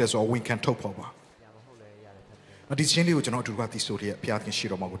အတွက်ဖြစ်တယ်ဆိုတော့ဝန်ခံထုတ်ဖော်ပါဒီချင်းလေးကိုကျွန်တော်အတူတူသိဆိုတဲ့ဘုရားခင်ရှိ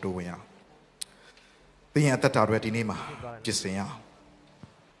တော်မှာကိုတိုးဝင်ရအောင်သင်ရဲ့အသက်တာတွေဒီနေ့မှာပြင်ဆင်ရအောင်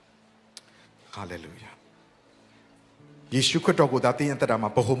ဟာလေလုယာယေရှုခရစ်တော်ကိုသာသင်ရဲ့အသက်တာမှာ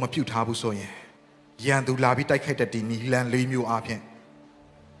ဘ ਹੁ မပြုတ်ထားဘူးဆိုရင်ရန်သူလာပြီးတိုက်ခိုက်တဲ့ဒီနီလန်၄မျိုးအပြင်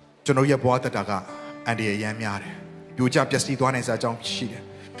ကျွန်တော်ရဲ့ဘဝသက်တာကအန်ဒီရရမ်းများတယ်ပြိုကျပျက်စီးသွားနိုင်စရာအကြောင်းရှိတယ်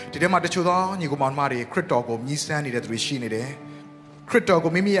ဒီထဲမှာတချို့သောညီကောင်မောင်မတွေခရစ်တော်ကိုမြည်ဆန်းနေတဲ့သူတွေရှိနေတယ်ခရစ်တော်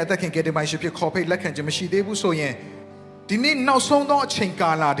ကိုမိမိရဲ့အသက်ခင်ကယ်တင်ပိုင်ရှင်ဖြစ်ခေါ်ဖိတ်လက်ခံခြင်းမရှိသေးဘူးဆိုရင်ဒီနေ့နောက်ဆုံးသောအချိန်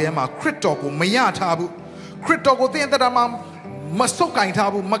ကာလထဲမှာခရစ်တော်ကိုမရထားဘူးခရစ်တော်ကိုသင်တဲ့တာမှာမဆုတ်ကင်ထား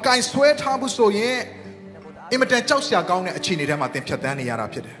ဘူးမကင်ဆွဲထားဘူးဆိုရင်အင်မတန်ကြောက်စရာကောင်းတဲ့အခြေအနေထဲမှာသင်ဖြတ်သန်းနေရတာ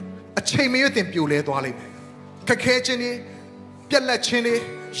ဖြစ်တယ်အချိန်မရွေးသင်ပြိုလဲသွားလိမ့်မယ်ခက်ခဲခြင်းတွေပြက်လက်ခြင်းတွေ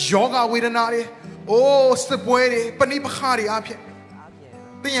ယောဂဝေဒနာတွေအိုးစစ်ပွဲတွေပဏိပခတွေအဖြစ်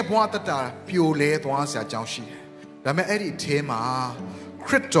သင်ရဲ့ဘဝတတာပြိုလဲသွားစရာအကြောင်းရှိတယ်ဒါပေမဲ့အဲ့ဒီအထဲမှာခ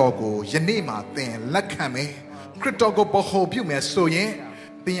ရစ်တော်ကိုယနေ့မှာသင်လက်ခံမယ်ခရစ်တော်ကိုဘ ਹੁ ပြုမယ်ဆိုရင်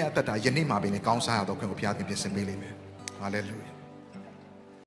သင်ရဲ့အတ္တယနေ့မှာပဲကောင်းစားရတော့ခွင့်ကိုဘုရားသခင်ပြင်ဆင်ပေးလိမ့်မယ်ဟာလေလုယာ